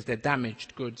because they're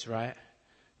damaged goods, right?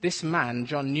 This man,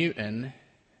 John Newton,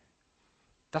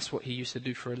 that's what he used to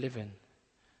do for a living,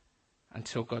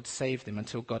 until God saved him,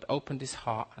 until God opened his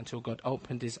heart, until God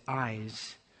opened his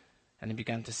eyes, and he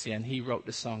began to see. And he wrote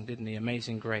the song, didn't he?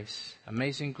 Amazing Grace.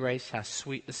 Amazing grace, how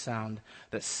sweet the sound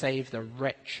that saved a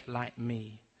wretch like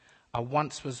me. I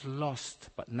once was lost,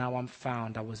 but now I'm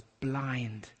found. I was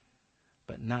blind,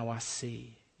 but now I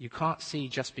see. You can't see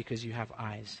just because you have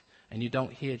eyes, and you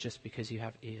don't hear just because you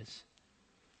have ears.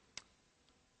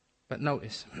 But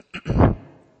notice,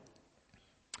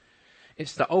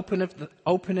 it's the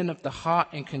opening of the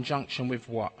heart in conjunction with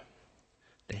what?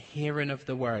 The hearing of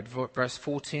the word. Verse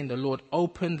 14, the Lord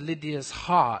opened Lydia's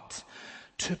heart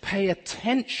to pay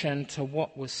attention to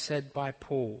what was said by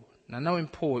Paul. Now, knowing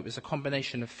Paul, it was a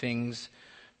combination of things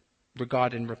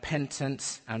regarding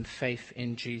repentance and faith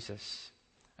in Jesus.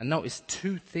 And notice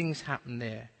two things happen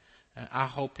there. Our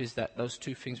hope is that those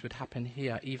two things would happen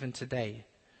here, even today.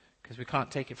 Because we can't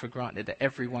take it for granted that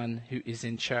everyone who is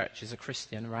in church is a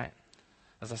Christian, right?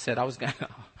 As I said, I was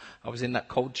in that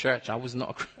cold church. I was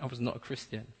not a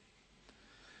Christian.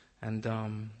 And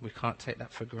we can't take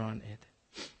that for granted.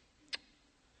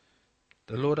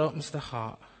 The Lord opens the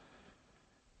heart.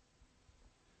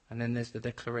 And then there's the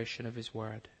declaration of his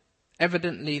word.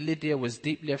 Evidently, Lydia was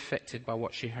deeply affected by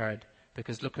what she heard,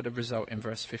 because look at the result in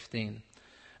verse 15.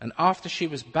 And after she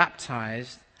was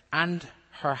baptized, and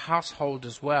her household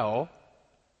as well,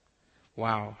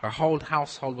 wow, her whole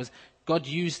household was, God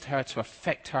used her to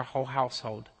affect her whole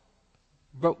household.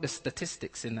 Broke the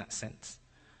statistics in that sense.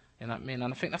 You know what I mean?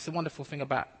 And I think that's the wonderful thing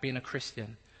about being a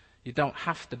Christian. You don't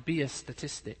have to be a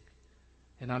statistic.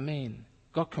 You know what I mean?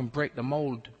 God can break the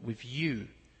mold with you.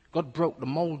 God broke the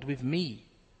mold with me.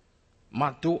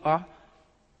 My daughter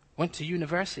went to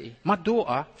university. My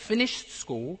daughter finished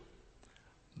school,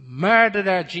 murdered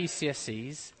her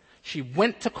GCSEs. She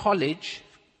went to college,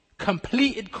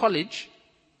 completed college.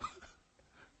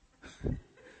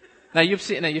 Now you're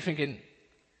sitting there, you're thinking,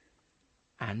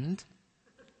 and?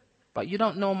 But you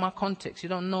don't know my context. You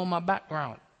don't know my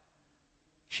background.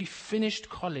 She finished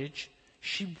college.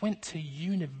 She went to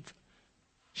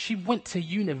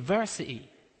university.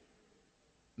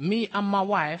 Me and my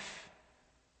wife,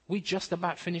 we just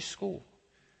about finished school.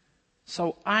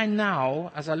 So I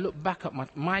now, as I look back at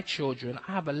my children,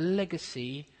 I have a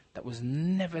legacy that was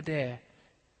never there.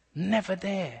 Never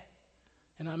there.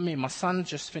 You know what I mean? My son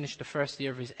just finished the first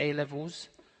year of his A-levels,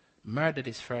 murdered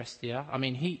his first year. I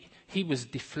mean, he was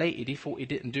deflated. He thought he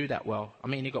didn't do that well. I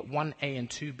mean, he got 1 A and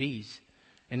 2 Bs.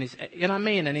 And you know what I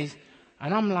mean?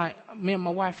 And I'm like, me and my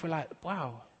wife were like,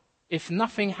 wow. If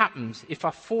nothing happens, if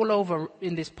I fall over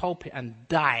in this pulpit and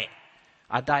die,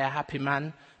 I die a happy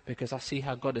man, because I see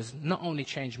how God has not only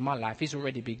changed my life, he's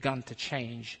already begun to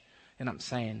change, you know what I'm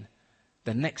saying,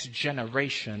 the next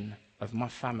generation of my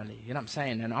family. You know what I'm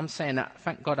saying? And I'm saying that,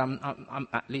 thank God, I'm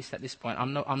at least at this point,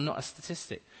 I'm not a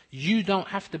statistic. You don't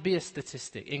have to be a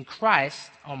statistic. In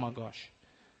Christ, oh my gosh,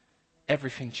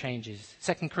 everything changes.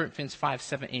 2 Corinthians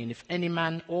 5:17, if any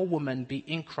man or woman be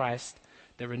in Christ,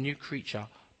 they're a new creature.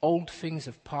 Old things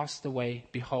have passed away.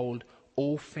 Behold,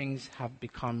 all things have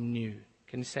become new.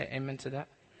 Can you say amen to that?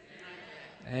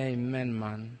 Amen,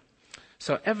 man.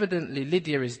 So evidently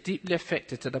Lydia is deeply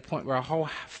affected to the point where her whole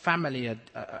family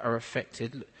are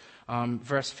affected.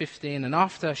 Verse 15, and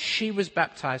after she was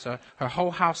baptized, her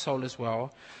whole household as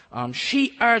well,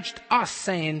 she urged us,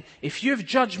 saying, if you've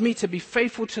judged me to be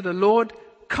faithful to the Lord,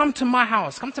 come to my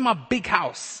house, come to my big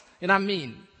house. You know what I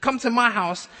mean? Come to my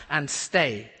house and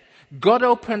stay. God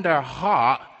opened her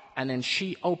heart, and then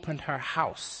she opened her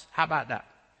house. How about that?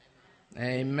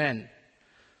 Amen.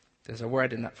 There's a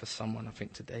word in that for someone, I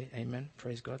think, today. Amen.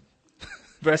 Praise God.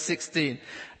 Verse 16.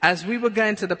 As we were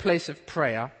going to the place of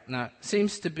prayer, now it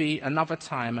seems to be another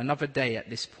time, another day at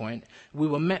this point, we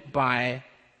were met by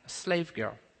a slave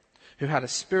girl who had a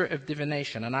spirit of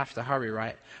divination, and I have to hurry,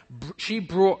 right? She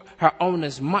brought her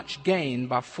owners much gain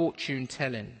by fortune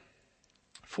telling.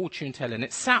 Fortune telling.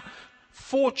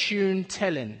 Fortune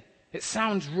telling. It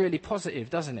sounds really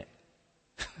positive, doesn't it?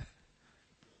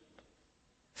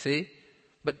 See?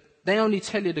 But they only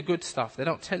tell you the good stuff. They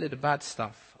don't tell you the bad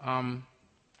stuff.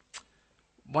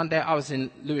 One day I was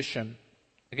in Lewisham.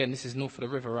 Again, this is north of the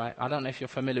river, right? I don't know if you're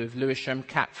familiar with Lewisham,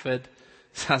 Catford.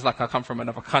 Sounds like I come from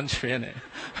another country, innit?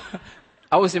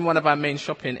 I was in one of our main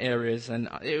shopping areas, and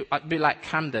it'd be like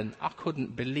Camden. I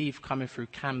couldn't believe coming through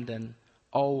Camden.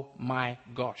 Oh my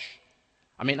gosh.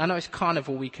 I mean, I know it's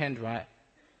Carnival weekend, right?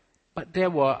 But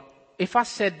if I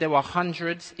said there were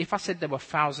hundreds, if I said there were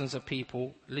thousands of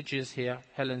people, Lydia's here,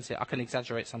 Helen's here, I can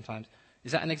exaggerate sometimes.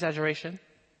 Is that an exaggeration?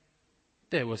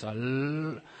 There was a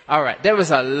lot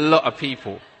of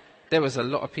people. There was a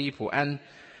lot of people. And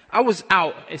I was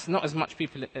out, it's not as much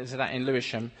people as that in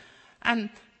Lewisham. And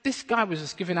this guy was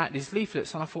just giving out these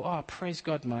leaflets, and I thought, oh, praise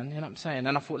God, man, you know what I'm saying?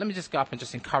 And I thought, let me just go up and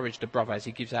just encourage the brother as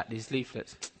he gives out these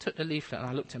leaflets. Took the leaflet, and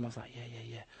I looked at him, I was like,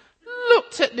 yeah.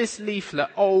 Looked at this leaflet,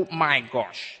 oh my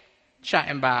gosh.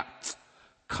 Chatting about,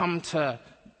 come to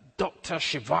Dr.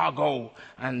 Shivago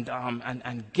and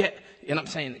get, you know what I'm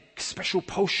saying, special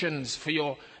potions for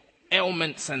your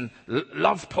ailments and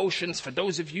love potions for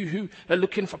those of you who are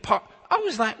looking for I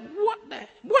was like,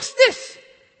 what's this?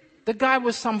 The guy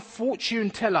was some fortune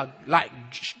teller, like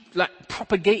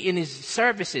propagating his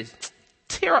services.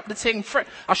 Tear up the thing.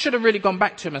 I should have really gone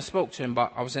back to him and spoke to him,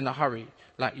 but I was in a hurry,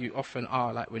 like you often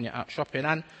are, like when you're out shopping.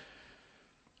 And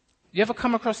you ever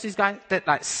come across these guys that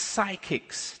like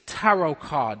psychics, tarot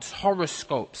cards,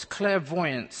 horoscopes,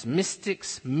 clairvoyants,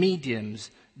 mystics, mediums,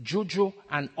 juju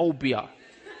and obia,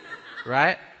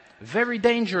 right? Very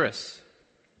dangerous.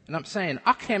 And I'm saying,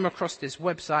 I came across this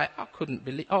website, I couldn't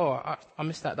believe, I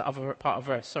missed out the other part of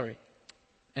verse, sorry.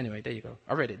 Anyway, there you go.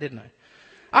 I read it, didn't I?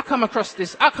 I come across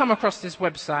this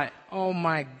website, oh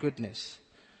my goodness.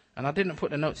 And I didn't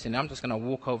put the notes in there, I'm just going to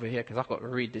walk over here because I've got to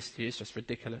read this to you, it's just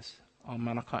ridiculous. Oh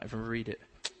man, I can't even read it.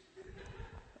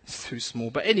 It's too small.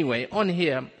 But anyway, on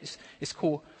here, it's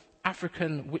called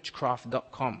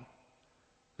AfricanWitchcraft.com.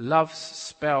 Loves,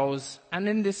 spells, and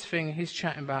in this thing, he's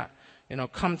chatting about,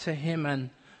 come to him and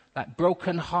like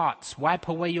broken hearts, wipe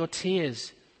away your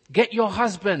tears. Get your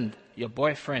husband, your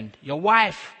boyfriend, your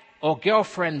wife or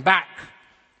girlfriend back.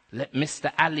 Let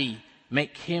Mr. Ali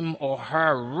make him or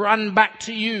her run back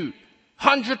to you.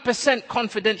 100%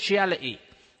 confidentiality.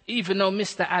 Even though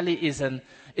Mr. Ali is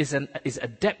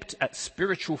adept at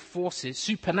spiritual forces,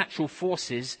 supernatural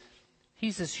forces,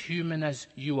 he's as human as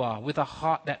you are, with a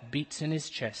heart that beats in his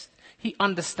chest. He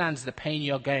understands the pain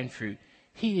you're going through.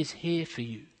 He is here for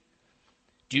you.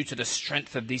 Due to the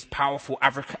strength of these powerful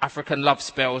African love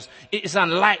spells, it is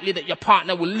unlikely that your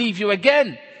partner will leave you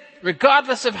again,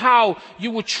 regardless of how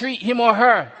you will treat him or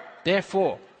her.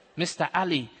 Therefore, Mr.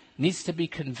 Ali needs to be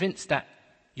convinced that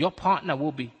your partner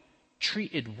will be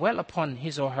treated well upon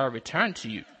his or her return to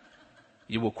you.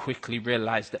 You will quickly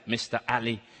realize that Mr.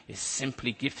 Ali is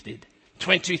simply gifted.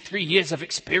 23 years of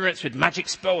experience with magic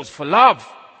spells for love.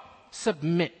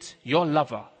 Submit your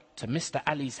lover to Mr.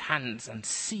 Ali's hands and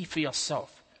see for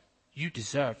yourself. You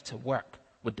deserve to work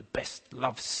with the best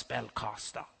love spell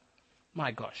caster.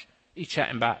 My gosh, he's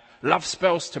chatting about love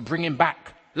spells to bring him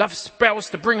back. Love spells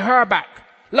to bring her back.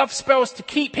 Love spells to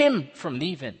keep him from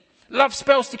leaving. Love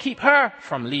spells to keep her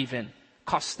from leaving.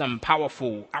 Custom,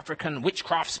 powerful African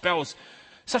witchcraft spells,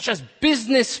 such as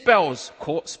business spells,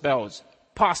 court spells,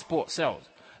 passport spells,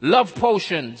 love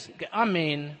potions.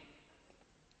 I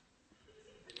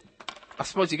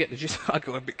suppose you get the gist. I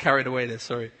got a bit carried away there,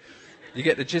 sorry. You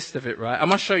get the gist of it, right? I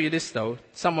must show you this, though.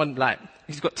 Someone,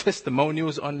 he's got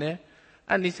testimonials on there.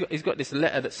 And he's got this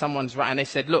letter that someone's writing. They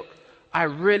said, look, I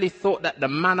really thought that the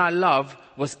man I love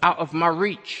was out of my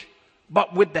reach.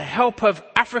 But with the help of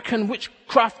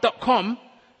AfricanWitchcraft.com,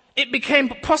 it became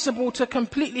possible to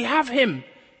completely have him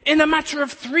in a matter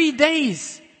of 3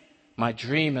 days. My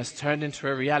dream has turned into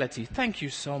a reality. Thank you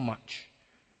so much.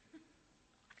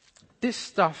 This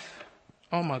stuff,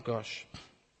 oh my gosh.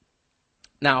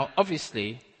 Now,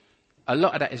 obviously, a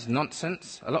lot of that is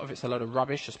nonsense. A lot of it's a lot of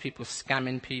rubbish, just people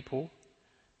scamming people.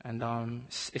 And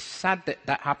it's sad that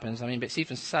that happens. I mean, but it's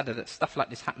even sadder that stuff like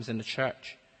this happens in the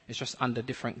church. It's just under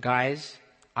different guise.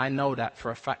 I know that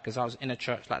for a fact because I was in a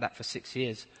church like that for 6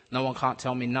 years. No one can't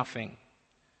tell me nothing.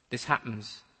 This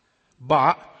happens.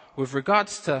 But with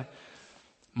regards to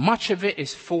much of it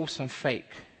is false and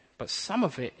fake, but some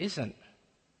of it isn't.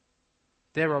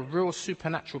 There are real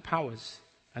supernatural powers.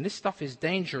 And this stuff is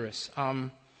dangerous.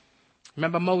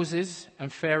 Remember Moses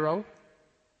and Pharaoh?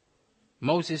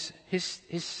 Moses,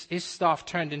 his staff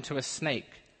turned into a snake.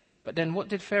 But then what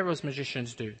did Pharaoh's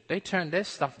magicians do? They turned their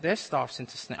staffs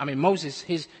into snakes. I mean, Moses,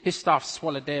 his staff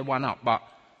swallowed their one up, but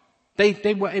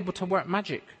they were able to work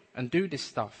magic and do this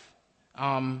stuff.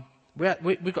 I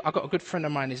got a good friend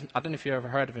of mine, I don't know if you've ever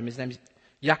heard of him, his name is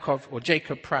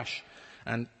Jacob Prasch,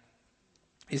 and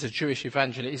he's a Jewish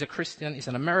evangelist. He's a Christian, he's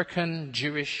an American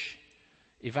Jewish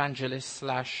evangelist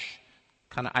slash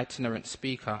kind of itinerant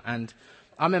speaker, and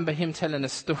I remember him telling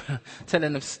us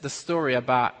the story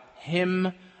about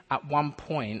him at one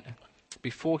point,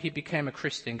 before he became a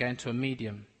Christian, going to a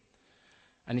medium.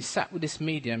 And he sat with this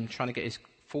medium trying to get his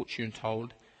fortune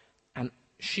told. And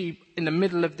she, in the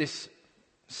middle of this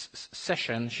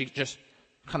session, she just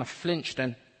kind of flinched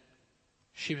and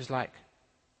she was like,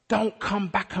 "Don't come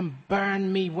back and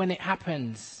burn me when it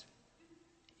happens."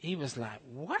 He was like,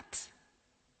 "What?"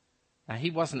 Now, he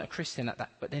wasn't a Christian at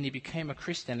that, but then he became a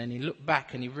Christian and he looked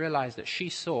back and he realized that she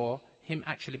saw him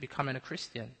actually becoming a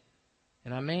Christian. You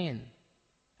know what I mean?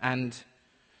 And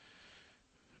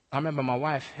I remember my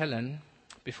wife, Helen,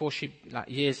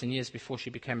 years and years before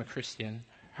she became a Christian,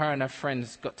 her and her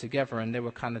friends got together and they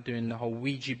were kind of doing the whole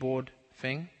Ouija board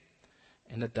thing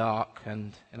in the dark,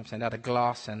 and I'm saying they had a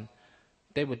glass and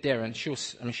they were there, and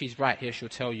she's right here, she'll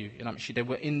tell you, you know, they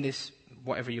were in this,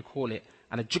 whatever you call it,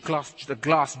 and the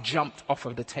glass jumped off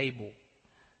of the table.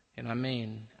 You know what I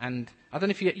mean? And I don't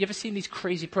know if you ever seen these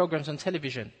crazy programs on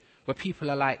television where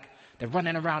people are like, they're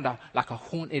running around like a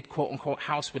haunted, quote-unquote,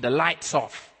 house with the lights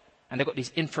off. And they've got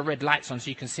these infrared lights on so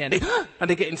you can see. And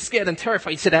they're getting scared and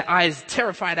terrified. You see their eyes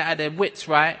terrified out of their wits,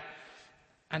 right?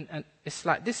 And it's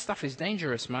like, this stuff is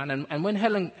dangerous, man. And when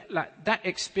Helen, like, that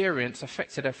experience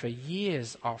affected her for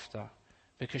years after.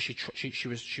 Because she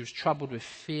was troubled with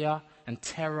fear and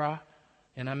terror.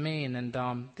 You know what I mean?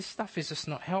 And this stuff is just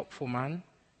not helpful, man.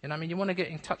 You know what I mean? You want to get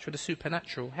in touch with the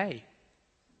supernatural. Hey.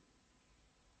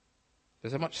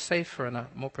 There's a much safer and a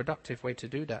more productive way to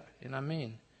do that. You know what I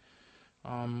mean?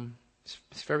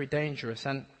 It's very dangerous.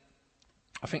 And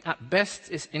I think at best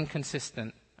it's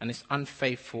inconsistent and it's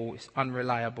unfaithful, it's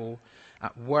unreliable.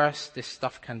 At worst, this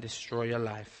stuff can destroy your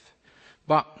life.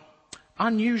 But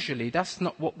unusually, that's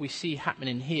not what we see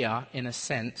happening here in a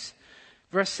sense.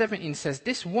 Verse 17 says,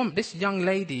 this young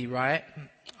lady, right,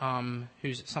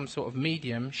 who's some sort of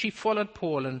medium, she followed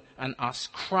Paul and us,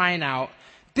 crying out,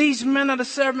 "These men are the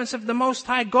servants of the Most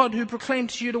High God who proclaim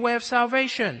to you the way of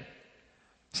salvation."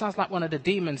 Sounds like one of the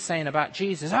demons saying about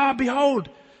Jesus, "Behold,"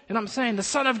 you know what I'm saying, "the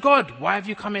Son of God. Why have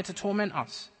you come here to torment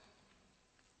us?"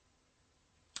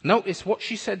 Notice what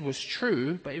she said was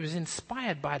true, but it was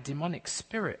inspired by a demonic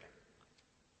spirit.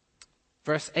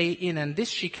 Verse 18, "And this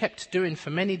she kept doing for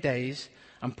many days,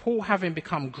 and Paul, having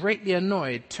become greatly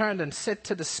annoyed, turned and said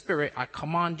to the spirit, 'I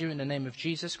command you in the name of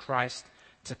Jesus Christ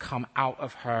to come out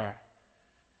of her.'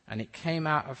 And it came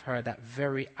out of her that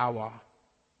very hour."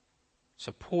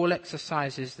 So Paul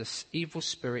exorcises this evil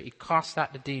spirit, he casts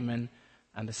out the demon,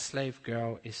 and the slave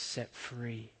girl is set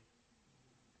free.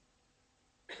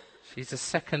 She's the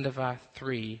second of our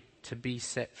three to be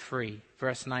set free.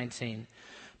 Verse 19.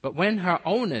 "But when her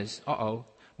owners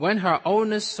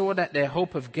saw that their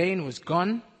hope of gain was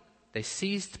gone, they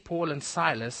seized Paul and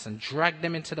Silas and dragged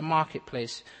them into the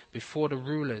marketplace before the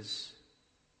rulers."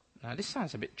 Now this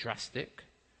sounds a bit drastic,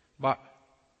 but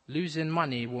losing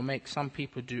money will make some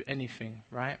people do anything,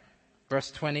 right?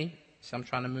 Verse 20, so I'm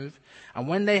trying to move. "And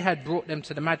when they had brought them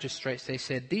to the magistrates, they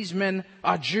said, 'These men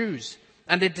are Jews,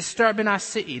 and they're disturbing our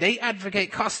city. They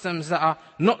advocate customs that are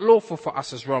not lawful for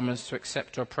us as Romans to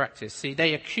accept or practice.'" See,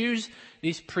 they accuse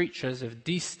these preachers of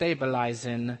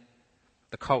destabilizing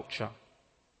the culture,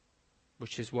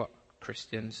 which is what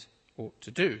Christians ought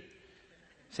to do.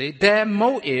 See, their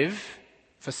motive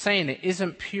for saying it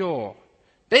isn't pure.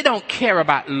 They don't care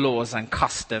about laws and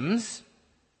customs.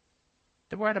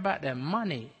 They're worried about their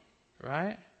money,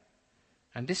 right?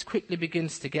 And this quickly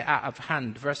begins to get out of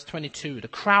hand. Verse 22, "The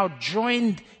crowd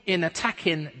joined in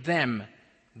attacking them."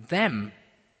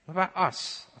 What about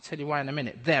us? I'll tell you why in a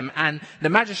minute. Them. And the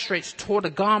magistrates tore the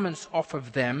garments off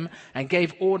of them and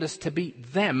gave orders to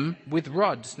beat them with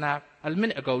rods. Now, a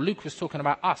minute ago, Luke was talking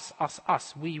about us,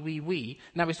 we.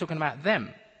 Now he's talking about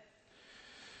them.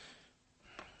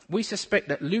 We suspect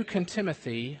that Luke and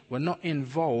Timothy were not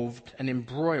involved and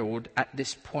embroiled at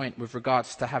this point with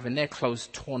regards to having their clothes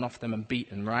torn off them and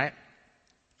beaten, right?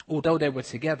 Although they were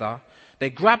together, they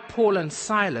grabbed Paul and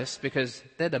Silas because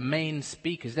they're the main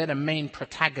speakers, they're the main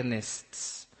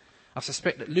protagonists. I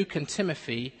suspect that Luke and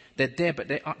Timothy, they're there, but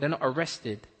they're not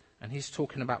arrested. And he's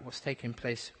talking about what's taking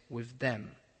place with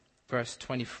them. Verse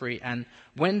 23, and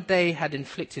when they had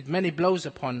inflicted many blows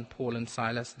upon Paul and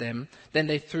Silas, then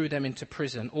they threw them into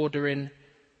prison, ordering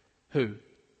who?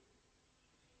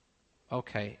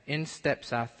 Okay, in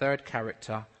steps our third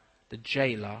character, the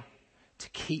jailer, to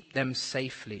keep them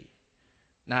safely.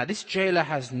 Now, this jailer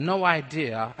has no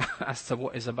idea as to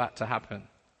what is about to happen.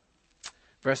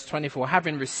 Verse 24,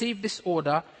 having received this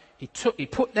order, he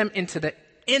put them into the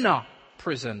inner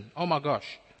prison. Oh my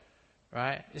gosh.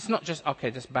 Right? It's not just,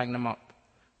 okay, just bang them up.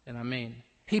 You know what I mean?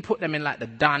 He put them in like the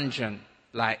dungeon,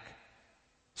 like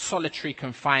solitary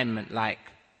confinement, like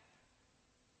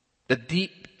the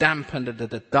deep, damp and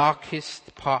the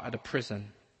darkest part of the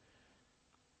prison.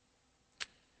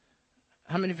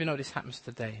 How many of you know this happens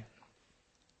today?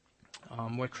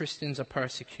 Where Christians are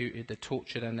persecuted, they're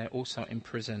tortured, and they're also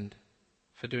imprisoned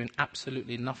for doing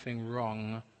absolutely nothing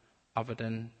wrong other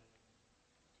than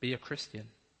be a Christian.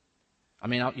 I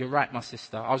mean, you're right, my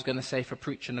sister. I was going to say for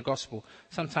preaching the gospel.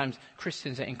 Sometimes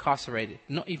Christians are incarcerated,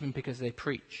 not even because they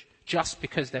preach, just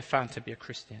because they're found to be a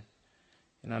Christian.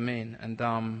 You know what I mean? And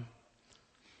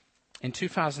in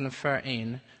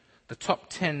 2013, the top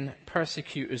 10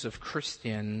 persecutors of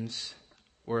Christians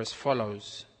were as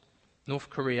follows.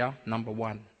 North Korea, number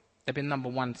 1. They've been number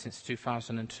 1 since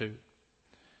 2002.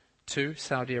 2,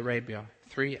 Saudi Arabia.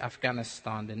 3,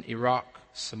 Afghanistan. Then Iraq,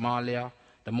 Somalia,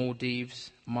 the Maldives,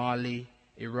 Mali,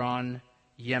 Iran,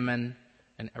 Yemen,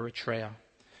 and Eritrea.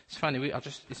 It's funny,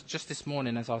 it's just this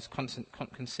morning as I was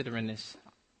considering this,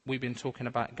 we've been talking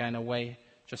about going away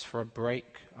just for a break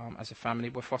as a family.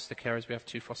 We're foster carers, we have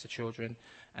 2 foster children,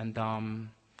 and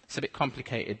it's a bit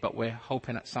complicated, but we're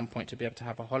hoping at some point to be able to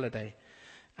have a holiday.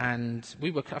 And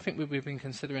I think we've been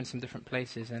considering some different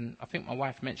places, and I think my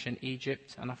wife mentioned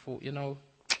Egypt, and I thought,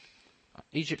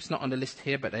 Egypt's not on the list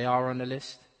here, but they are on the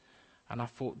list. And I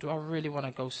thought, do I really want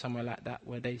to go somewhere like that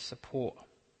where they support,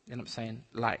 you know what I'm saying,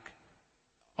 like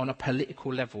on a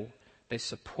political level, they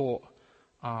support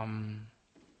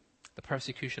the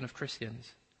persecution of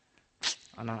Christians.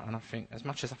 And I think, as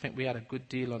much as I think we had a good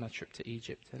deal on a trip to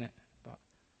Egypt, innit? But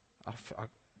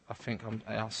I think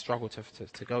I struggle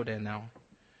to go there now.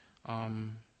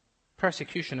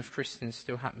 Persecution of Christians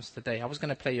still happens today. I was going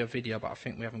to play you a video, but I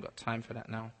think we haven't got time for that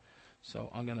now. So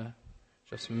I'm going to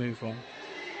just move on.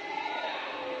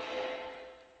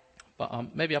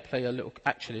 But maybe I'll play you a little...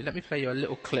 Actually, let me play you a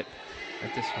little clip of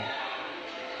this one.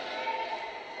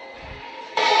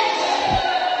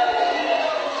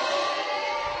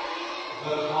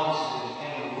 The constant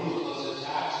and ruthless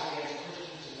attacks against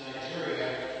Christians in Nigeria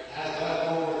has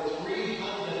left over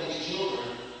 300 of these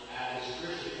children at this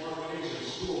Christian orphanage and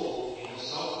school in the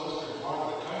southwestern part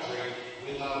of the country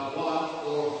without one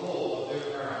or both of their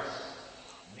parents.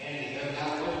 Many of them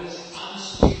have witnessed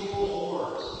unspeakable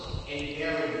horrors and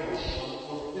their emotional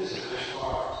or physical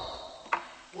scars.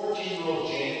 14-year-old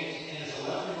James and his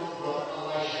 11-year-old brother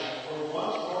Elisha were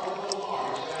once part of a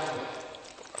large family.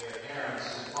 Their parents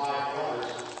and 5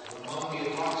 brothers were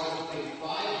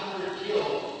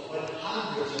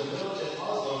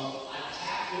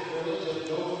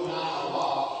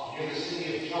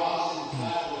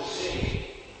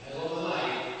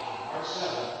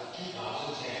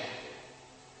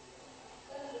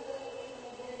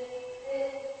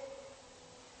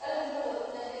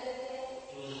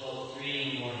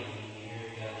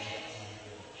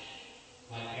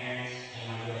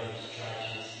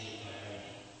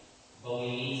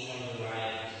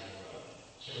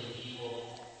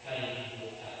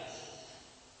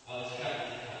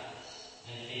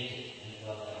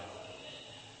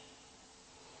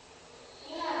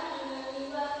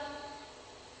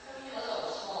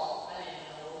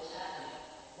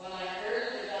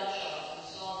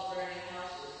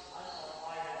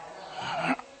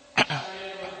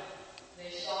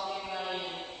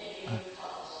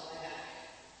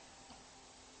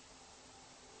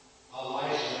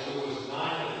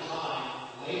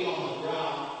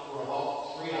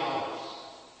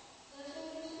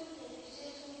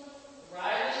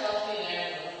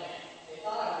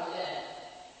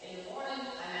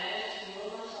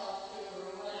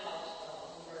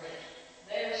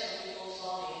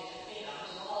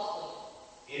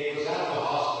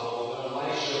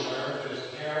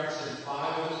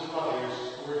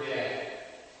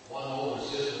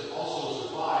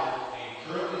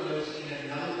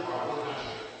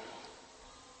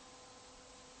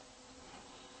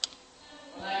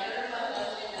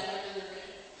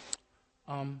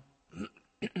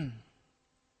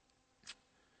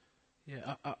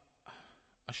Yeah,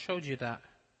 I showed you that.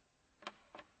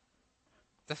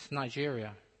 That's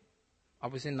Nigeria. I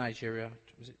was in Nigeria.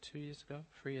 Was it 2 years ago?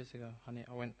 3 years ago, honey.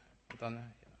 I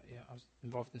was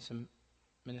involved in some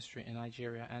ministry in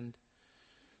Nigeria. And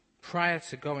prior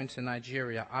to going to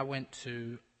Nigeria, I went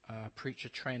to preacher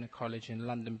trainer college in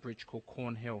London Bridge called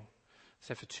Cornhill.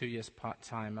 So for 2 years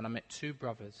part-time. And I met two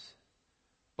brothers.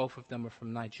 Both of them were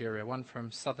from Nigeria. One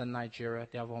from southern Nigeria.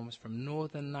 The other one was from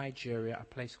northern Nigeria, a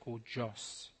place called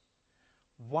Jos.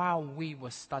 While we were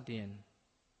studying,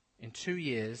 in 2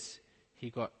 years,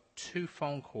 he got 2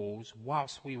 phone calls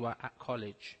whilst we were at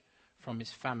college from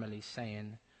his family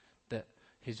saying that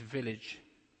his village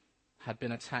had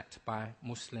been attacked by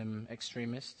Muslim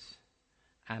extremists,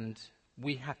 and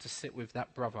we had to sit with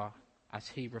that brother as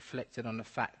he reflected on the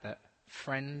fact that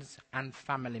friends and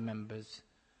family members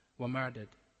were murdered.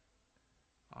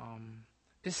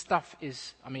 This stuff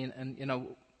is,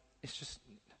 it's just,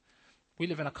 we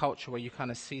live in a culture where you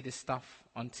kind of see this stuff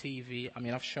on TV.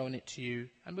 I've shown it to you,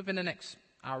 and within the next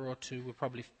hour or two, we'll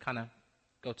probably kind of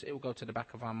it will go to the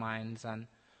back of our minds.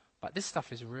 But this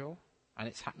stuff is real, and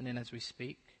it's happening as we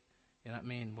speak. You know what I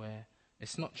mean? Where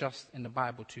it's not just in the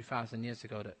Bible 2,000 years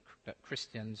ago that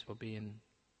Christians were being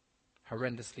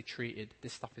horrendously treated.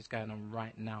 This stuff is going on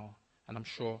right now, and I'm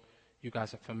sure you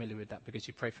guys are familiar with that because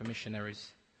you pray for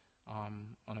missionaries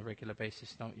on a regular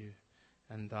basis, don't you?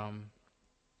 And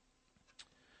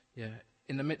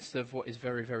in the midst of what is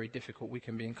very, very difficult, we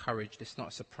can be encouraged. It's not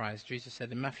a surprise. Jesus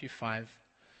said in Matthew 5,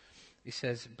 he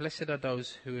says, "Blessed are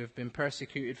those who have been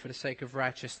persecuted for the sake of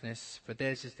righteousness, for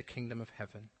theirs is the kingdom of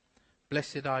heaven.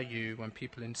 Blessed are you when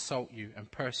people insult you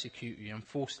and persecute you and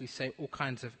falsely say all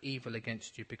kinds of evil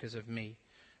against you because of me.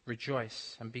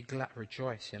 Rejoice and be glad."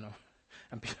 Rejoice,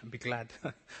 and be glad.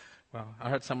 Well, I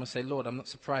heard someone say, "Lord, I'm not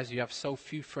surprised you have so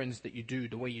few friends that you do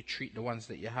the way you treat the ones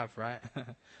that you have," right?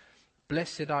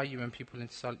 Blessed are you when people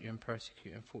insult you and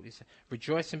persecute and falsely say.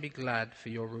 Rejoice and be glad, for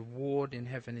your reward in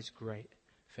heaven is great.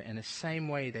 For in the same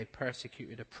way they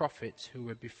persecuted the prophets who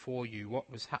were before you. What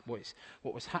was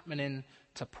happening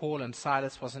to Paul and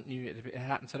Silas wasn't new. It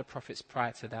happened to the prophets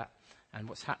prior to that. And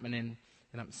what's happening,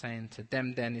 to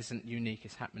them then isn't unique.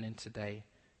 It's happening today.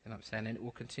 And it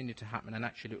will continue to happen, and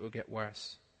actually it will get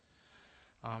worse.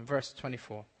 Verse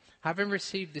 24. Having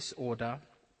received this order,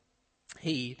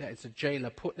 he, that is the jailer,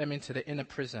 put them into the inner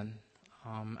prison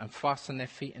and fastened their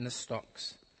feet in the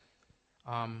stocks.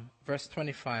 Verse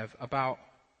 25. About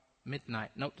midnight,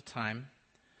 note the time,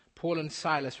 Paul and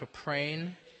Silas were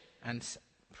praying and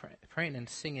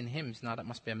singing hymns. Now that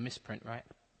must be a misprint, right?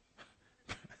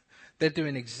 They're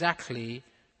doing exactly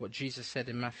what Jesus said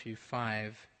in Matthew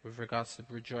 5 with regards to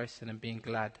rejoicing and being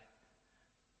glad.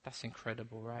 That's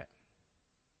incredible, right?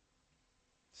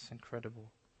 It's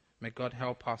incredible. May God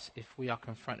help us if we are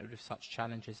confronted with such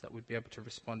challenges that we'd be able to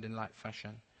respond in like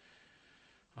fashion.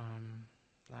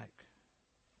 Like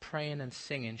praying and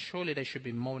singing. Surely they should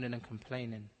be moaning and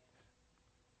complaining.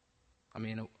 We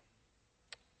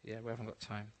haven't got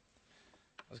time.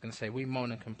 I was going to say, we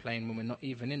moan and complain when we're not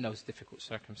even in those difficult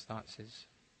circumstances.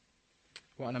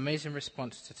 What an amazing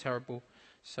response to terrible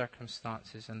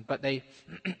circumstances. But the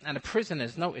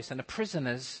prisoners, notice, and the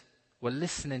prisoners were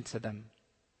listening to them.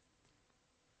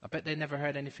 I bet they never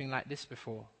heard anything like this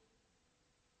before.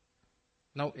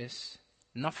 Notice,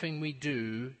 nothing we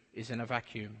do is in a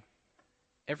vacuum.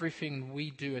 Everything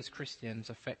we do as Christians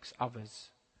affects others.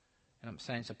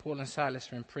 So Paul and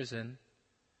Silas are in prison.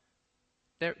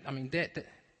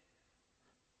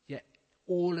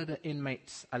 All of the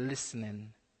inmates are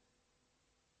listening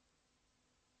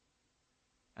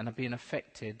and are being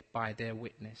affected by their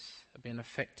witness, are being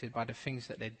affected by the things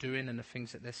that they're doing and the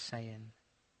things that they're saying.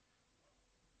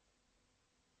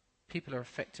 People are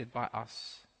affected by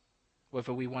us,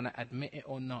 whether we want to admit it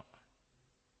or not.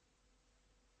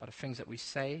 By the things that we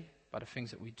say, by the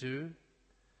things that we do.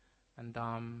 And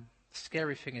the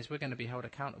scary thing is we're going to be held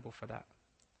accountable for that.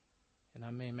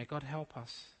 May God help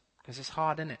us. Because it's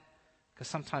hard, isn't it? Because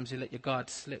sometimes you let your guard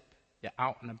slip. You're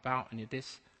out and about and you're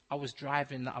this. I was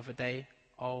driving the other day.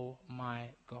 Oh my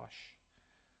gosh.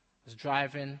 I was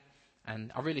driving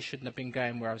and I really shouldn't have been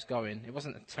going where I was going. It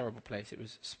wasn't a terrible place. It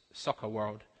was Soccer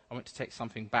World. I went to take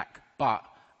something back. But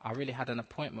I really had an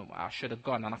appointment where I should have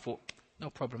gone. And I thought, no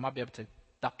problem. I'll be able to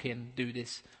duck in, do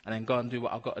this, and then go and do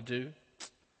what I've got to do.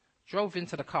 Drove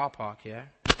into the car park, yeah?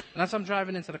 And as I'm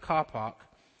driving into the car park,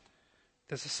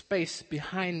 there's a space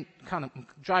behind, kind of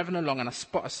driving along, and I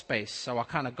spot a space. So I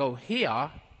kind of go here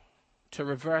to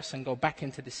reverse and go back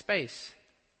into the space.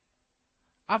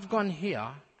 I've gone here,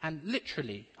 and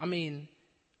literally,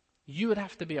 you would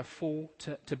have to be a fool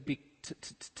to be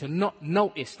to not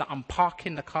notice that I'm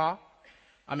parking the car.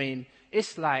 I mean,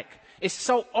 it's like, it's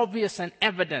so obvious and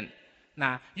evident.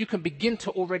 Now, you can begin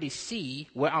to already see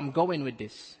where I'm going with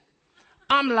this.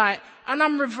 I'm like, and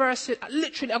I'm reversing.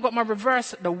 Literally, I've got my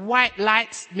reverse. The white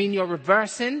lights mean you're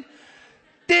reversing.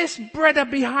 This brother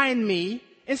behind me,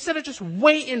 instead of just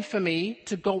waiting for me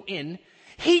to go in,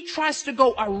 he tries to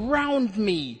go around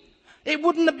me. It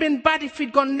wouldn't have been bad if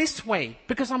he'd gone this way,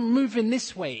 because I'm moving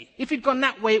this way. If he'd gone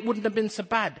that way, it wouldn't have been so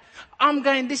bad. I'm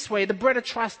going this way. The brother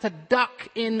tries to duck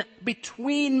in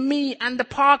between me and the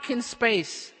parking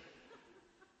space.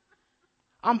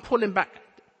 I'm pulling back.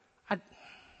 I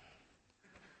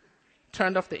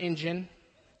turned off the engine.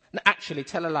 No, actually,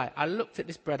 tell a lie. I looked at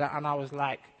this brother and I was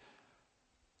like,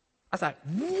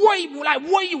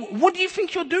 what do you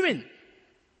think you're doing?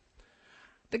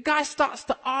 The guy starts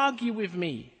to argue with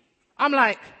me. I'm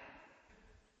like,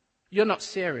 you're not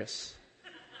serious.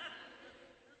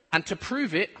 And to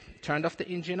prove it, turned off the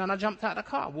engine and I jumped out of the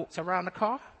car, walked around the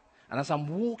car. And as I'm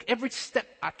walking, every step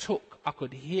I took, I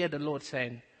could hear the Lord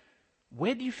saying,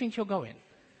 where do you think you're going?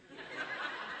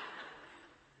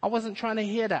 I wasn't trying to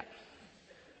hear that.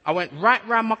 I went right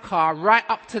round my car, right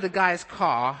up to the guy's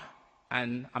car.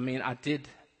 And I mean, I did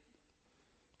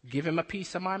give him a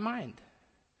piece of my mind.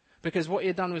 Because what he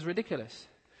had done was ridiculous.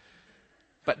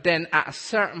 But then at a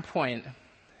certain point,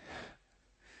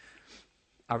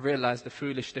 I realized the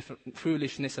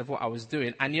foolishness of what I was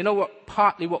doing. And you know what?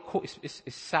 Partly what caught is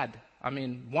sad. I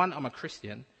mean, one, I'm a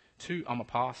Christian. Two, I'm a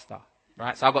pastor.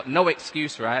 Right? So I've got no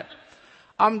excuse, right?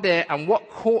 I'm there, and what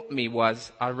caught me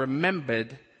was I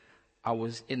remembered I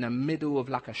was in the middle of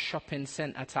like a shopping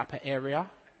center type of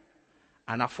area.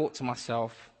 And I thought to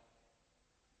myself,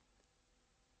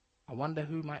 I wonder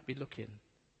who might be looking.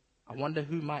 I wonder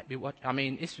who might be watching. I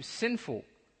mean, this was sinful.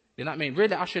 You know what I mean?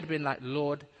 Really, I should have been like,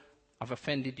 Lord, I've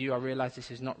offended you. I realize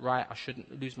this is not right. I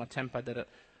shouldn't lose my temper.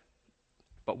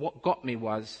 But what got me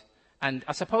was, and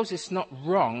I suppose it's not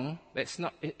wrong.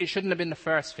 It shouldn't have been the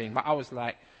first thing. But I was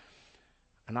like,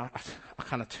 and I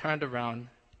kind of turned around.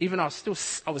 Even though I was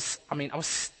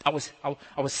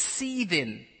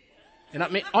seething. You know what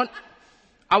I mean?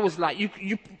 I was like,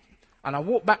 and I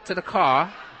walked back to the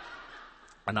car,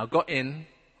 and I got in,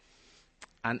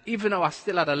 and even though I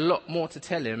still had a lot more to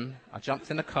tell him, I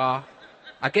jumped in the car.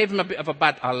 I gave him I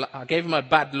gave him a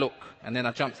bad look, and then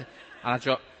I jumped in, and I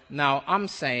dropped. Now, I'm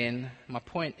saying, my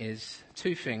point is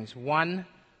two things. One,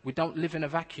 we don't live in a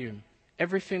vacuum.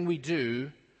 Everything we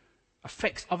do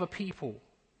affects other people.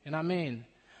 You know what I mean?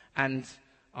 And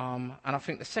I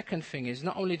think the second thing is,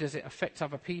 not only does it affect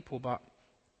other people, but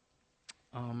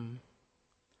I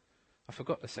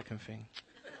forgot the second thing.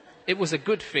 It was a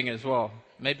good thing as well.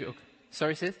 Maybe.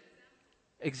 Sorry, sis?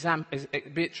 I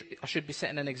should be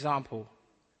setting an example.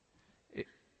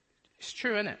 It's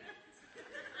true, isn't it?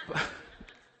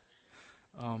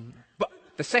 But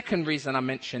the second reason I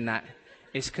mention that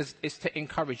is to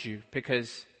encourage you,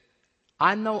 because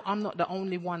I know I'm not the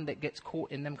only one that gets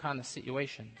caught in them kind of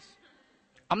situations.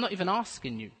 I'm not even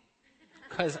asking you,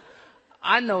 because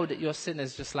I know that you're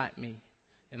sinners just like me.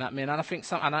 You know what I mean? And I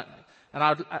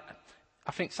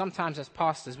think sometimes as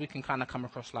pastors we can kind of come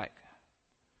across like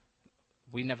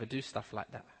we never do stuff like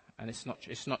that, and it's not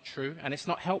true, and it's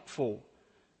not helpful,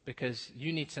 because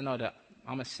you need to know that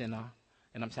I'm a sinner.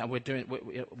 And I'm saying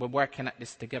we're working at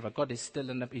this together. God is still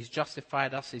He's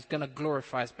justified us. He's going to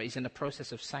glorify us, but He's in the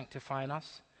process of sanctifying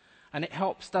us. And it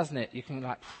helps, doesn't it? You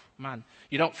can man,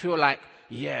 you don't feel like,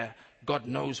 yeah, God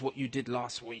knows what you did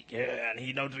last week. Yeah, and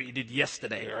He knows what you did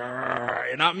yesterday.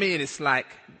 You know what I mean? It's like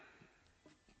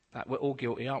we're all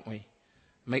guilty, aren't we?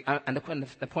 And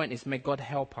the point is, may God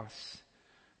help us.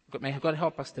 May God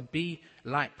help us to be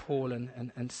like Paul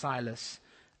and Silas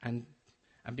and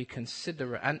be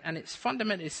considerate. And it's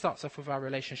fundamentally, it starts off with our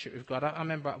relationship with God. I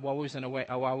remember while I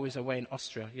was away in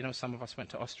Austria. You know, some of us went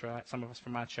to Austria, right? Some of us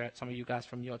from our church, some of you guys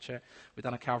from your church. We've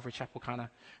done a Calvary Chapel kind of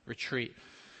retreat.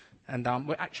 And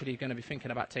we're actually going to be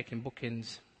thinking about taking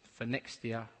bookings for next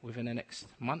year, within the next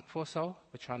month or so.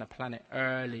 We're trying to plan it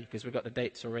early, because we've got the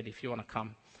dates already if you want to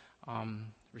come.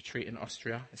 Retreat in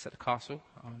Austria. It's at the castle.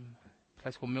 A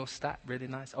place called Millstadt, really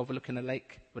nice, overlooking the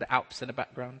lake with the Alps in the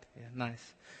background. Yeah,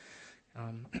 nice.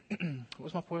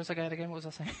 What was I going again? What was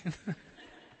I saying?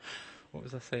 What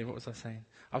was I saying?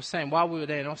 I was saying while we were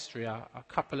there in Austria, a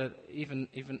couple of even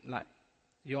like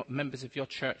your members of your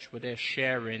church were there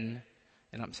sharing,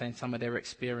 and I'm saying some of their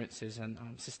experiences. And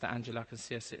Sister Angela, I can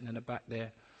see her sitting in the back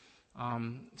there.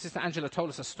 Sister Angela told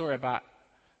us a story about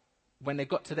when they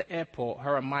got to the airport.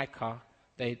 Her and Micah,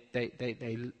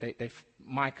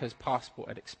 Micah's passport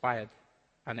had expired,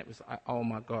 and it was like, oh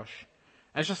my gosh.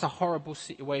 It's just a horrible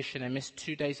situation. They missed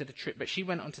 2 days of the trip. But she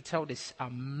went on to tell this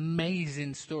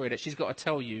amazing story that she's got to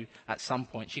tell you at some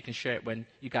point. She can share it when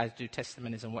you guys do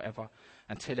testimonies and whatever,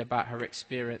 and tell you about her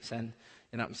experience and,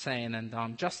 you know what I'm saying,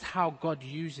 and just how God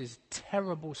uses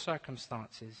terrible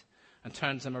circumstances and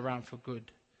turns them around for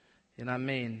good. You know what I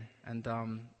mean? And,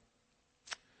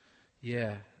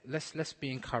 yeah, let's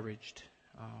be encouraged.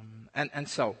 And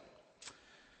so,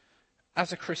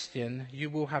 as a Christian, you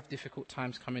will have difficult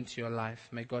times come into your life.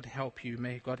 May God help you.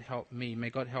 May God help me. May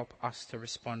God help us to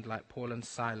respond like Paul and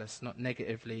Silas, not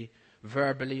negatively,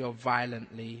 verbally or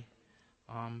violently.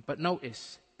 But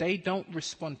notice, they don't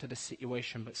respond to the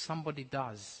situation, but somebody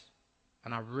does.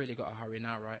 And I really got to hurry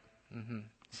now, right?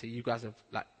 See, you guys have,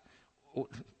 like,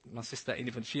 my sister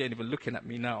she ain't even looking at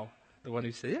me now. The one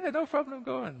who said, yeah, no problem,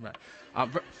 go on.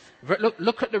 Right.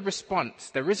 Look at the response.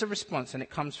 There is a response, and it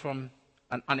comes from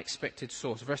an unexpected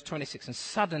source. Verse 26, and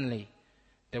suddenly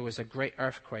there was a great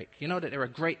earthquake. You know that there are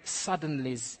great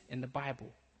suddenlies in the Bible.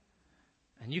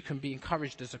 And you can be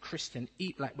encouraged as a Christian,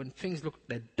 like when things look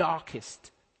their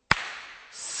darkest,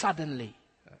 suddenly,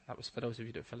 that was for those of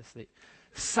you that fell asleep,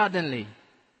 suddenly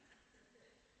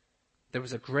there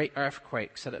was a great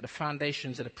earthquake, so that the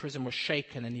foundations of the prison were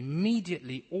shaken, and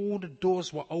immediately all the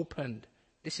doors were opened.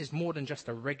 This is more than just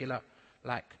a regular,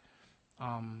 like,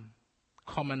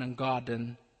 common and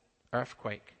garden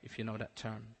earthquake, if you know that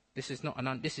term. This is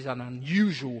an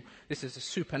unusual, this is a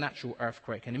supernatural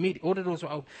earthquake. And immediately all the doors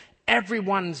were open.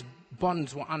 Everyone's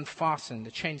bonds were unfastened.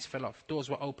 The chains fell off. Doors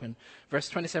were open. Verse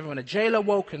 27, when the jailer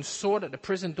woke and saw that the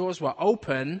prison doors were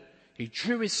open, he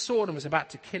drew his sword and was about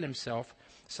to kill himself,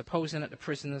 supposing that the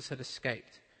prisoners had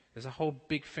escaped. There's a whole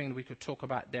big thing we could talk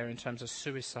about there in terms of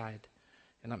suicide.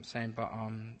 You know what I'm saying? But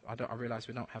I realize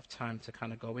we don't have time to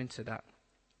kind of go into that.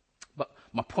 But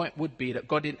my point would be that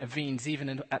God intervenes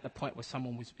even at the point where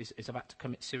someone is about to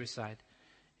commit suicide.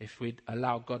 If we'd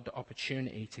allow God the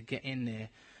opportunity to get in there.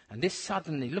 And this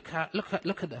suddenly, look at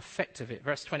the effect of it.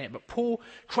 Verse 28, but Paul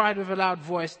cried with a loud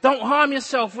voice, don't harm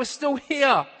yourself, we're still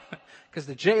here. Because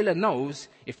the jailer knows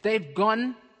if they've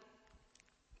gone,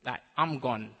 like, I'm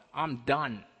gone, I'm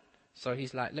done. So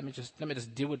he's like, let me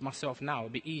just deal with myself now. It'll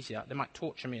be easier. They might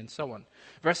torture me and so on.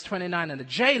 Verse 29, and the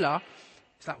jailer,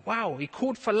 he's like, wow, he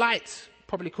called for light.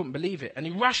 Probably couldn't believe it. And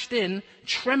he rushed in,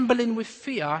 trembling with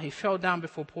fear. He fell down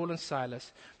before Paul and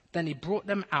Silas. Then he brought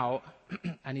them out,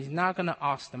 and he's now going to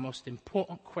ask the most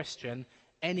important question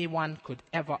anyone could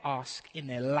ever ask in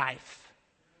their life.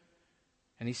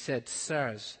 And he said,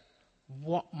 sirs,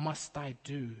 what must I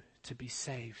do to be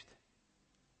saved?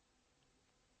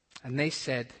 And they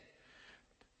said,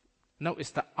 notice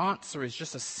the answer is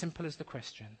just as simple as the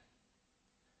question.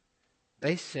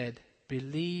 They said,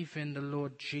 believe in the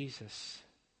Lord Jesus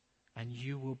and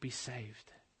you will be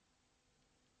saved.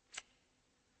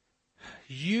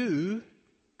 You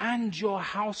and your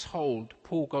household,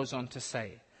 Paul goes on to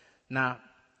say. Now,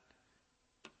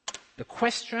 the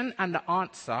question and the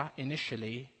answer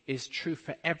initially is true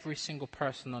for every single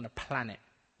person on the planet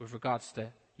with regards to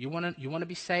you want to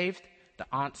be saved?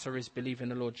 The answer is believe in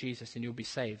the Lord Jesus and you'll be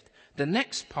saved. The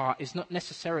next part is not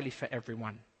necessarily for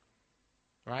everyone,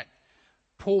 right?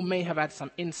 Paul may have had some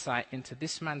insight into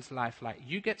this man's life, like,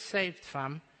 you get saved,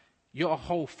 fam, your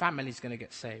whole family's going to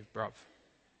get saved, bruv.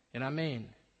 You know what I mean?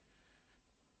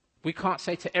 We can't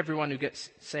say to everyone who gets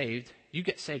saved, you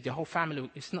get saved, your whole family.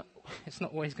 It's not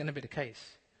always going to be the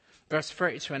case. Verse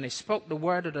 32, and they spoke the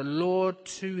word of the Lord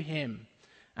to him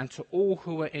and to all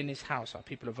who were in his house. Our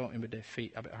people are voting with their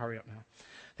feet. I better hurry up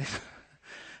now.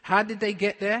 How did they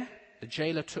get there? The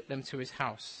jailer took them to his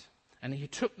house. And he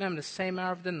took them the same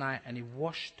hour of the night and he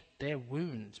washed their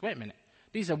wounds. Wait a minute.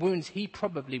 These are wounds he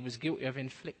probably was guilty of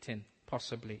inflicting,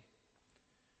 possibly.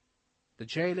 The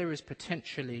jailer is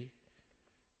potentially...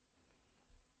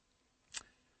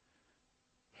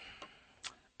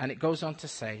 And it goes on to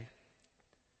say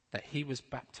that he was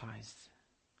baptized.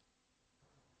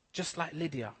 Just like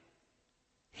Lydia.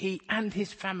 He and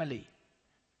his family.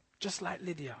 Just like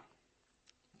Lydia.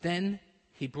 Then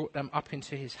he brought them up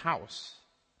into his house.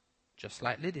 Just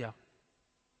like Lydia.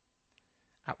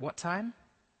 At what time?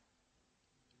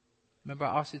 Remember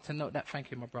I asked you to note that?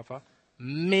 Thank you, my brother.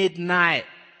 Midnight.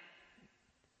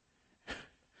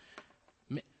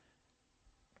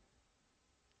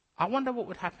 I wonder what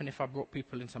would happen if I brought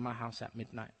people into my house at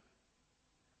midnight.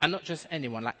 And not just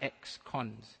anyone, like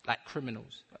ex-cons, like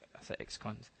criminals. I say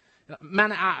ex-cons.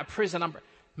 Man out of prison,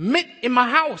 in my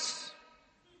house.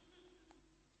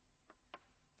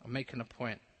 I'm making a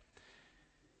point.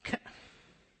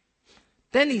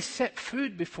 Then he set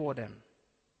food before them.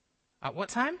 At what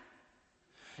time?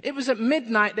 It was at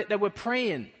midnight that they were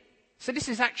praying. So this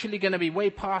is actually going to be way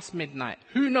past midnight.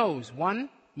 Who knows? 1,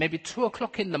 maybe 2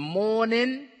 o'clock in the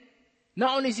morning.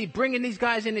 Not only is he bringing these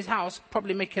guys in his house,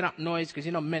 probably making up noise, because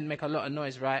you know men make a lot of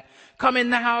noise, right? Come in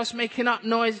the house, making up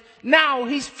noise. Now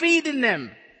he's feeding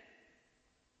them.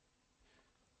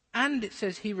 And it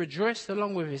says he rejoiced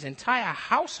along with his entire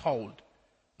household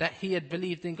that he had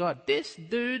believed in God. This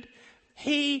dude,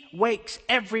 he wakes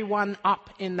everyone up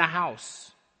in the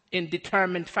house in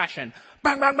determined fashion.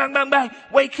 Bang, bang, bang, bang, bang.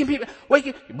 Waking people.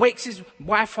 Wakes his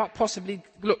wife up, possibly.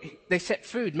 Look, they set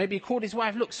food. Maybe he called his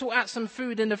wife, look, sort out some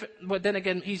food. But then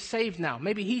again, he's saved now.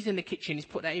 Maybe he's in the kitchen. He's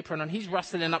put that apron on. He's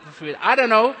rustling up the food. I don't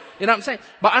know. You know what I'm saying?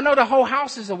 But I know the whole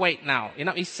house is awake now. You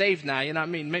know, he's saved now. You know what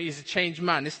I mean? Maybe he's a changed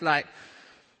man. It's like.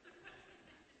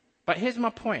 But here's my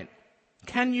point.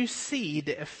 Can you see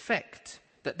the effect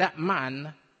that that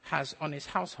man has on his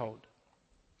household?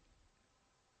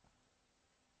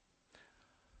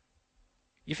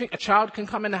 You think a child can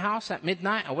come in the house at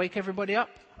midnight and wake everybody up?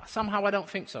 Somehow I don't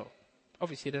think so.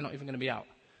 Obviously, they're not even going to be out.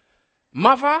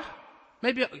 Mother,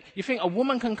 maybe you think a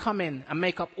woman can come in and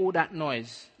make up all that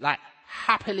noise, like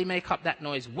happily make up that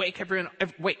noise, wake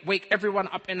everyone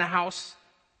up in the house?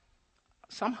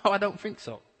 Somehow I don't think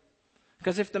so.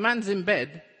 Because if the man's in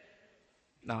bed,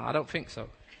 no, I don't think so.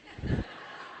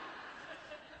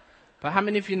 But how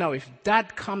many of you know if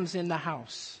dad comes in the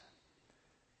house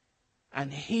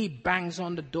and he bangs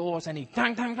on the doors and he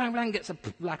bang, bang, bang, bang, gets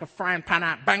like a frying pan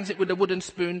out, bangs it with a wooden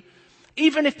spoon,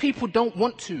 even if people don't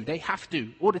want to, they have to.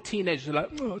 All the teenagers are like,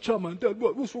 oh, child, man, Dad,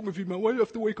 what's wrong with you, man? Why do you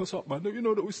have to wake us up, man? Don't you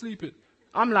know that we're sleeping?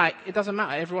 I'm like, it doesn't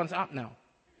matter. Everyone's up now.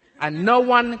 And no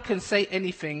one can say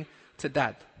anything to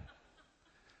dad.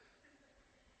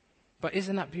 But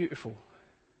isn't that beautiful?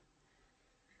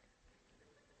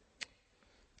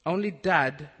 Only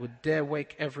dad would dare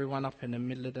wake everyone up in the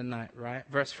middle of the night, right?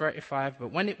 Verse 35,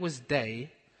 but when it was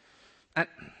day, and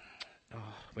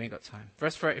we ain't got time.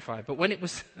 Verse 35, but when it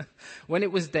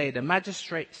was day, the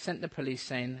magistrate sent the police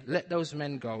saying, let those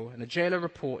men go. And the jailer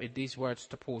reported these words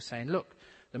to Paul saying, look,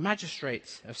 the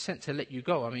magistrates have sent to let you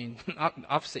go. I mean,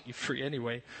 I've set you free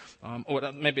anyway.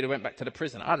 Or maybe they went back to the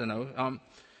prison. I don't know.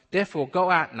 Therefore, go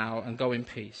out now and go in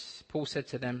peace. Paul said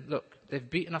to them, look, they've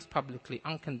beaten us publicly,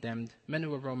 uncondemned, men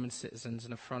who are Roman citizens,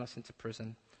 and have thrown us into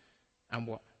prison. And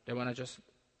what? They want to just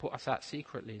put us out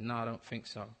secretly? No, I don't think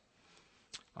so.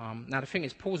 Now, the thing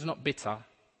is, Paul's not bitter.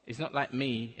 He's not like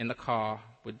me in the car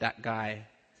with that guy.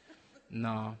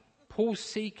 No. Paul's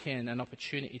seeking an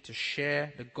opportunity to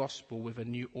share the gospel with a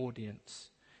new audience.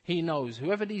 He knows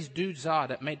whoever these dudes are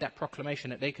that made that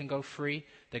proclamation that they can go free,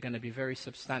 they're going to be very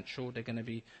substantial. They're going to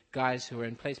be guys who are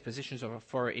in positions of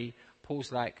authority.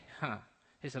 Paul's like,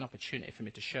 here's an opportunity for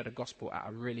me to share the gospel at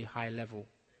a really high level.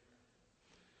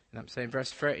 You know what I'm saying?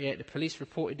 Verse 38, the police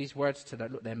reported these words to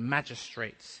their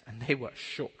magistrates, and they were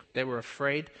shook. They were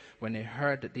afraid when they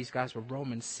heard that these guys were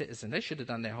Roman citizens. They should have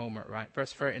done their homework, right?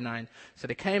 Verse 39, so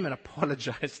they came and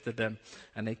apologized to them,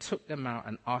 and they took them out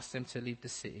and asked them to leave the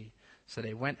city. So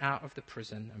they went out of the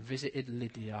prison and visited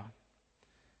Lydia.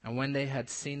 And when they had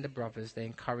seen the brothers, they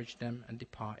encouraged them and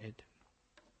departed.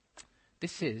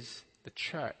 This is the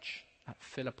church at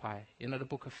Philippi. You know the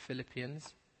book of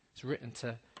Philippians? It's written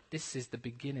to, this is the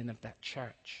beginning of that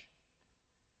church.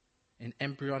 In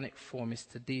embryonic form, it's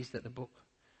to these that the book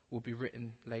will be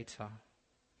written later.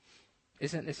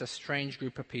 Isn't this a strange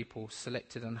group of people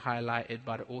selected and highlighted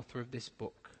by the author of this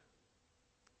book?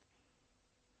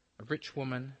 A rich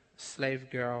woman, slave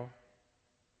girl,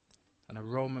 and a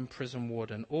Roman prison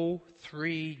warden, all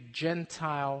three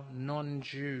Gentile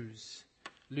non-Jews.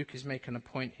 Luke is making a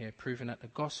point here, proving that the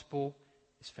gospel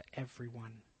is for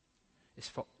everyone. It's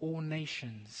for all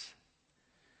nations.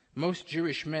 Most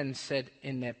Jewish men said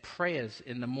in their prayers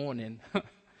in the morning,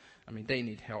 I mean, they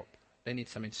need help. They need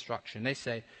some instruction.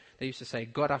 They used to say,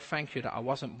 God, I thank you that I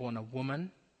wasn't born a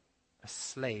woman, a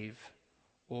slave,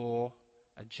 or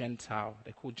a Gentile.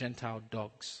 They're called Gentile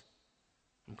dogs.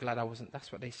 I'm glad I wasn't.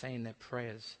 That's what they say in their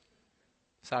prayers.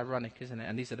 It's ironic, isn't it?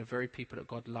 And these are the very people that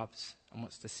God loves and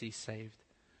wants to see saved.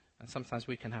 And sometimes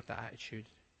we can have that attitude.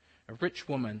 A rich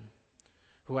woman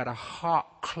who had a heart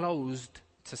closed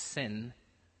to sin,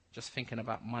 just thinking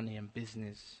about money and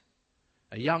business.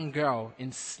 A young girl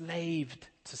enslaved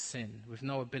to sin with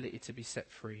no ability to be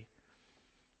set free.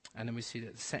 And then we see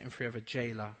that the setting free of a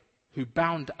jailer who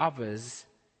bound others,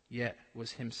 yet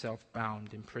was himself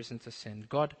bound in prison to sin.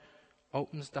 God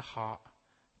opens the heart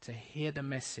to hear the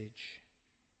message.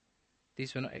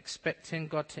 These were not expecting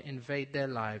God to invade their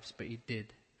lives, but he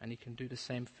did. And he can do the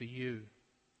same for you.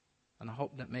 And I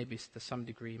hope that maybe to some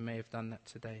degree he may have done that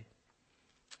today.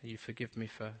 You forgive me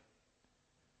for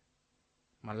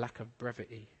my lack of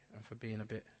brevity and for being a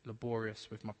bit laborious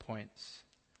with my points.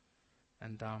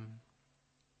 And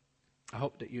I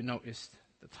hope that you noticed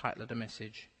the title of the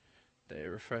message, that it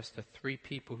refers to 3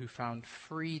 people who found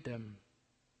freedom.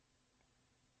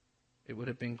 It would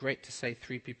have been great to say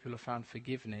 3 people who found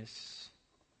forgiveness,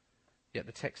 yet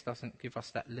the text doesn't give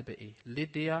us that liberty.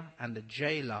 Lydia and the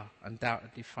jailer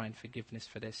undoubtedly find forgiveness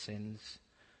for their sins,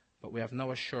 but we have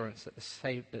no assurance that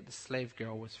the slave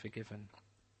girl was forgiven.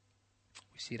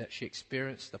 We see that she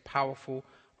experienced the powerful,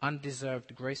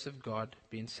 undeserved grace of God,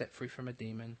 being set free from a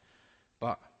demon,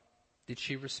 but did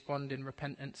she respond in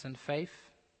repentance and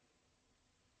faith?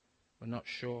 We're not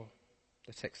sure.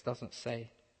 The text doesn't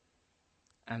say.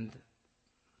 And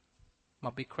my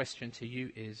big question to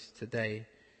you is today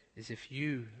is, if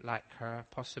you, like her,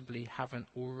 possibly haven't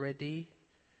already,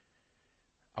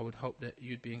 I would hope that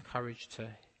you'd be encouraged to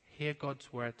hear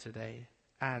God's word today,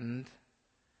 and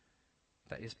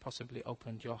that is possibly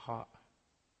opened your heart,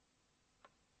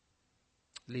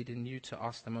 leading you to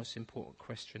ask the most important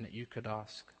question that you could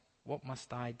ask. What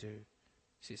must I do?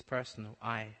 See, it's personal.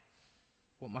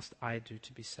 What must I do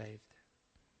to be saved?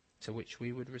 To which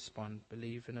we would respond,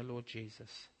 believe in the Lord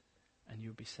Jesus and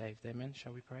you'll be saved. Amen.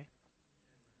 Shall we pray?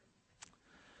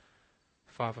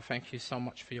 Father, thank you so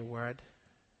much for your word.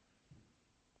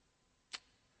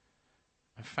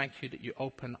 And thank you that you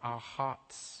open our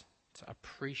hearts to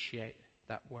appreciate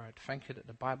that word. Thank you that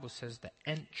the Bible says the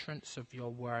entrance of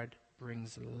your word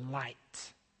brings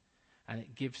light and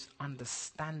it gives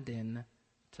understanding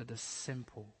to the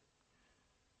simple.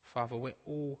 Father, we're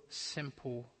all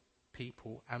simple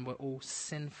people and we're all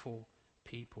sinful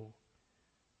people.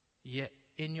 Yet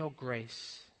in your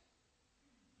grace,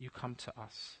 you come to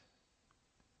us.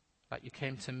 Like you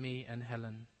came to me and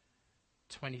Helen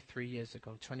 23 years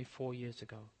ago, 24 years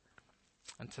ago.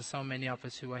 And to so many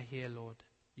others who are here, Lord,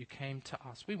 you came to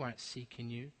us. We weren't seeking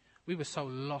you. We were so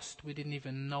lost, we didn't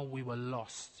even know we were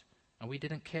lost. And we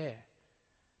didn't care.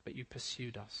 But you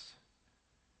pursued us.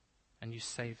 And you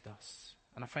saved us.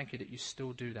 And I thank you that you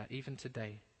still do that, even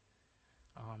today.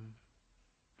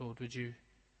 Lord, would you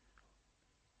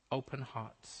open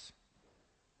hearts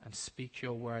and speak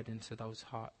your word into those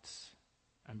hearts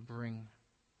and bring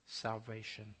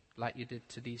salvation like you did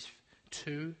to these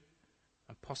 2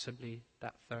 and possibly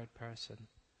that 3rd person.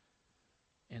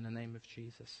 In the name of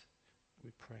Jesus,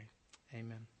 we pray.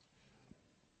 Amen.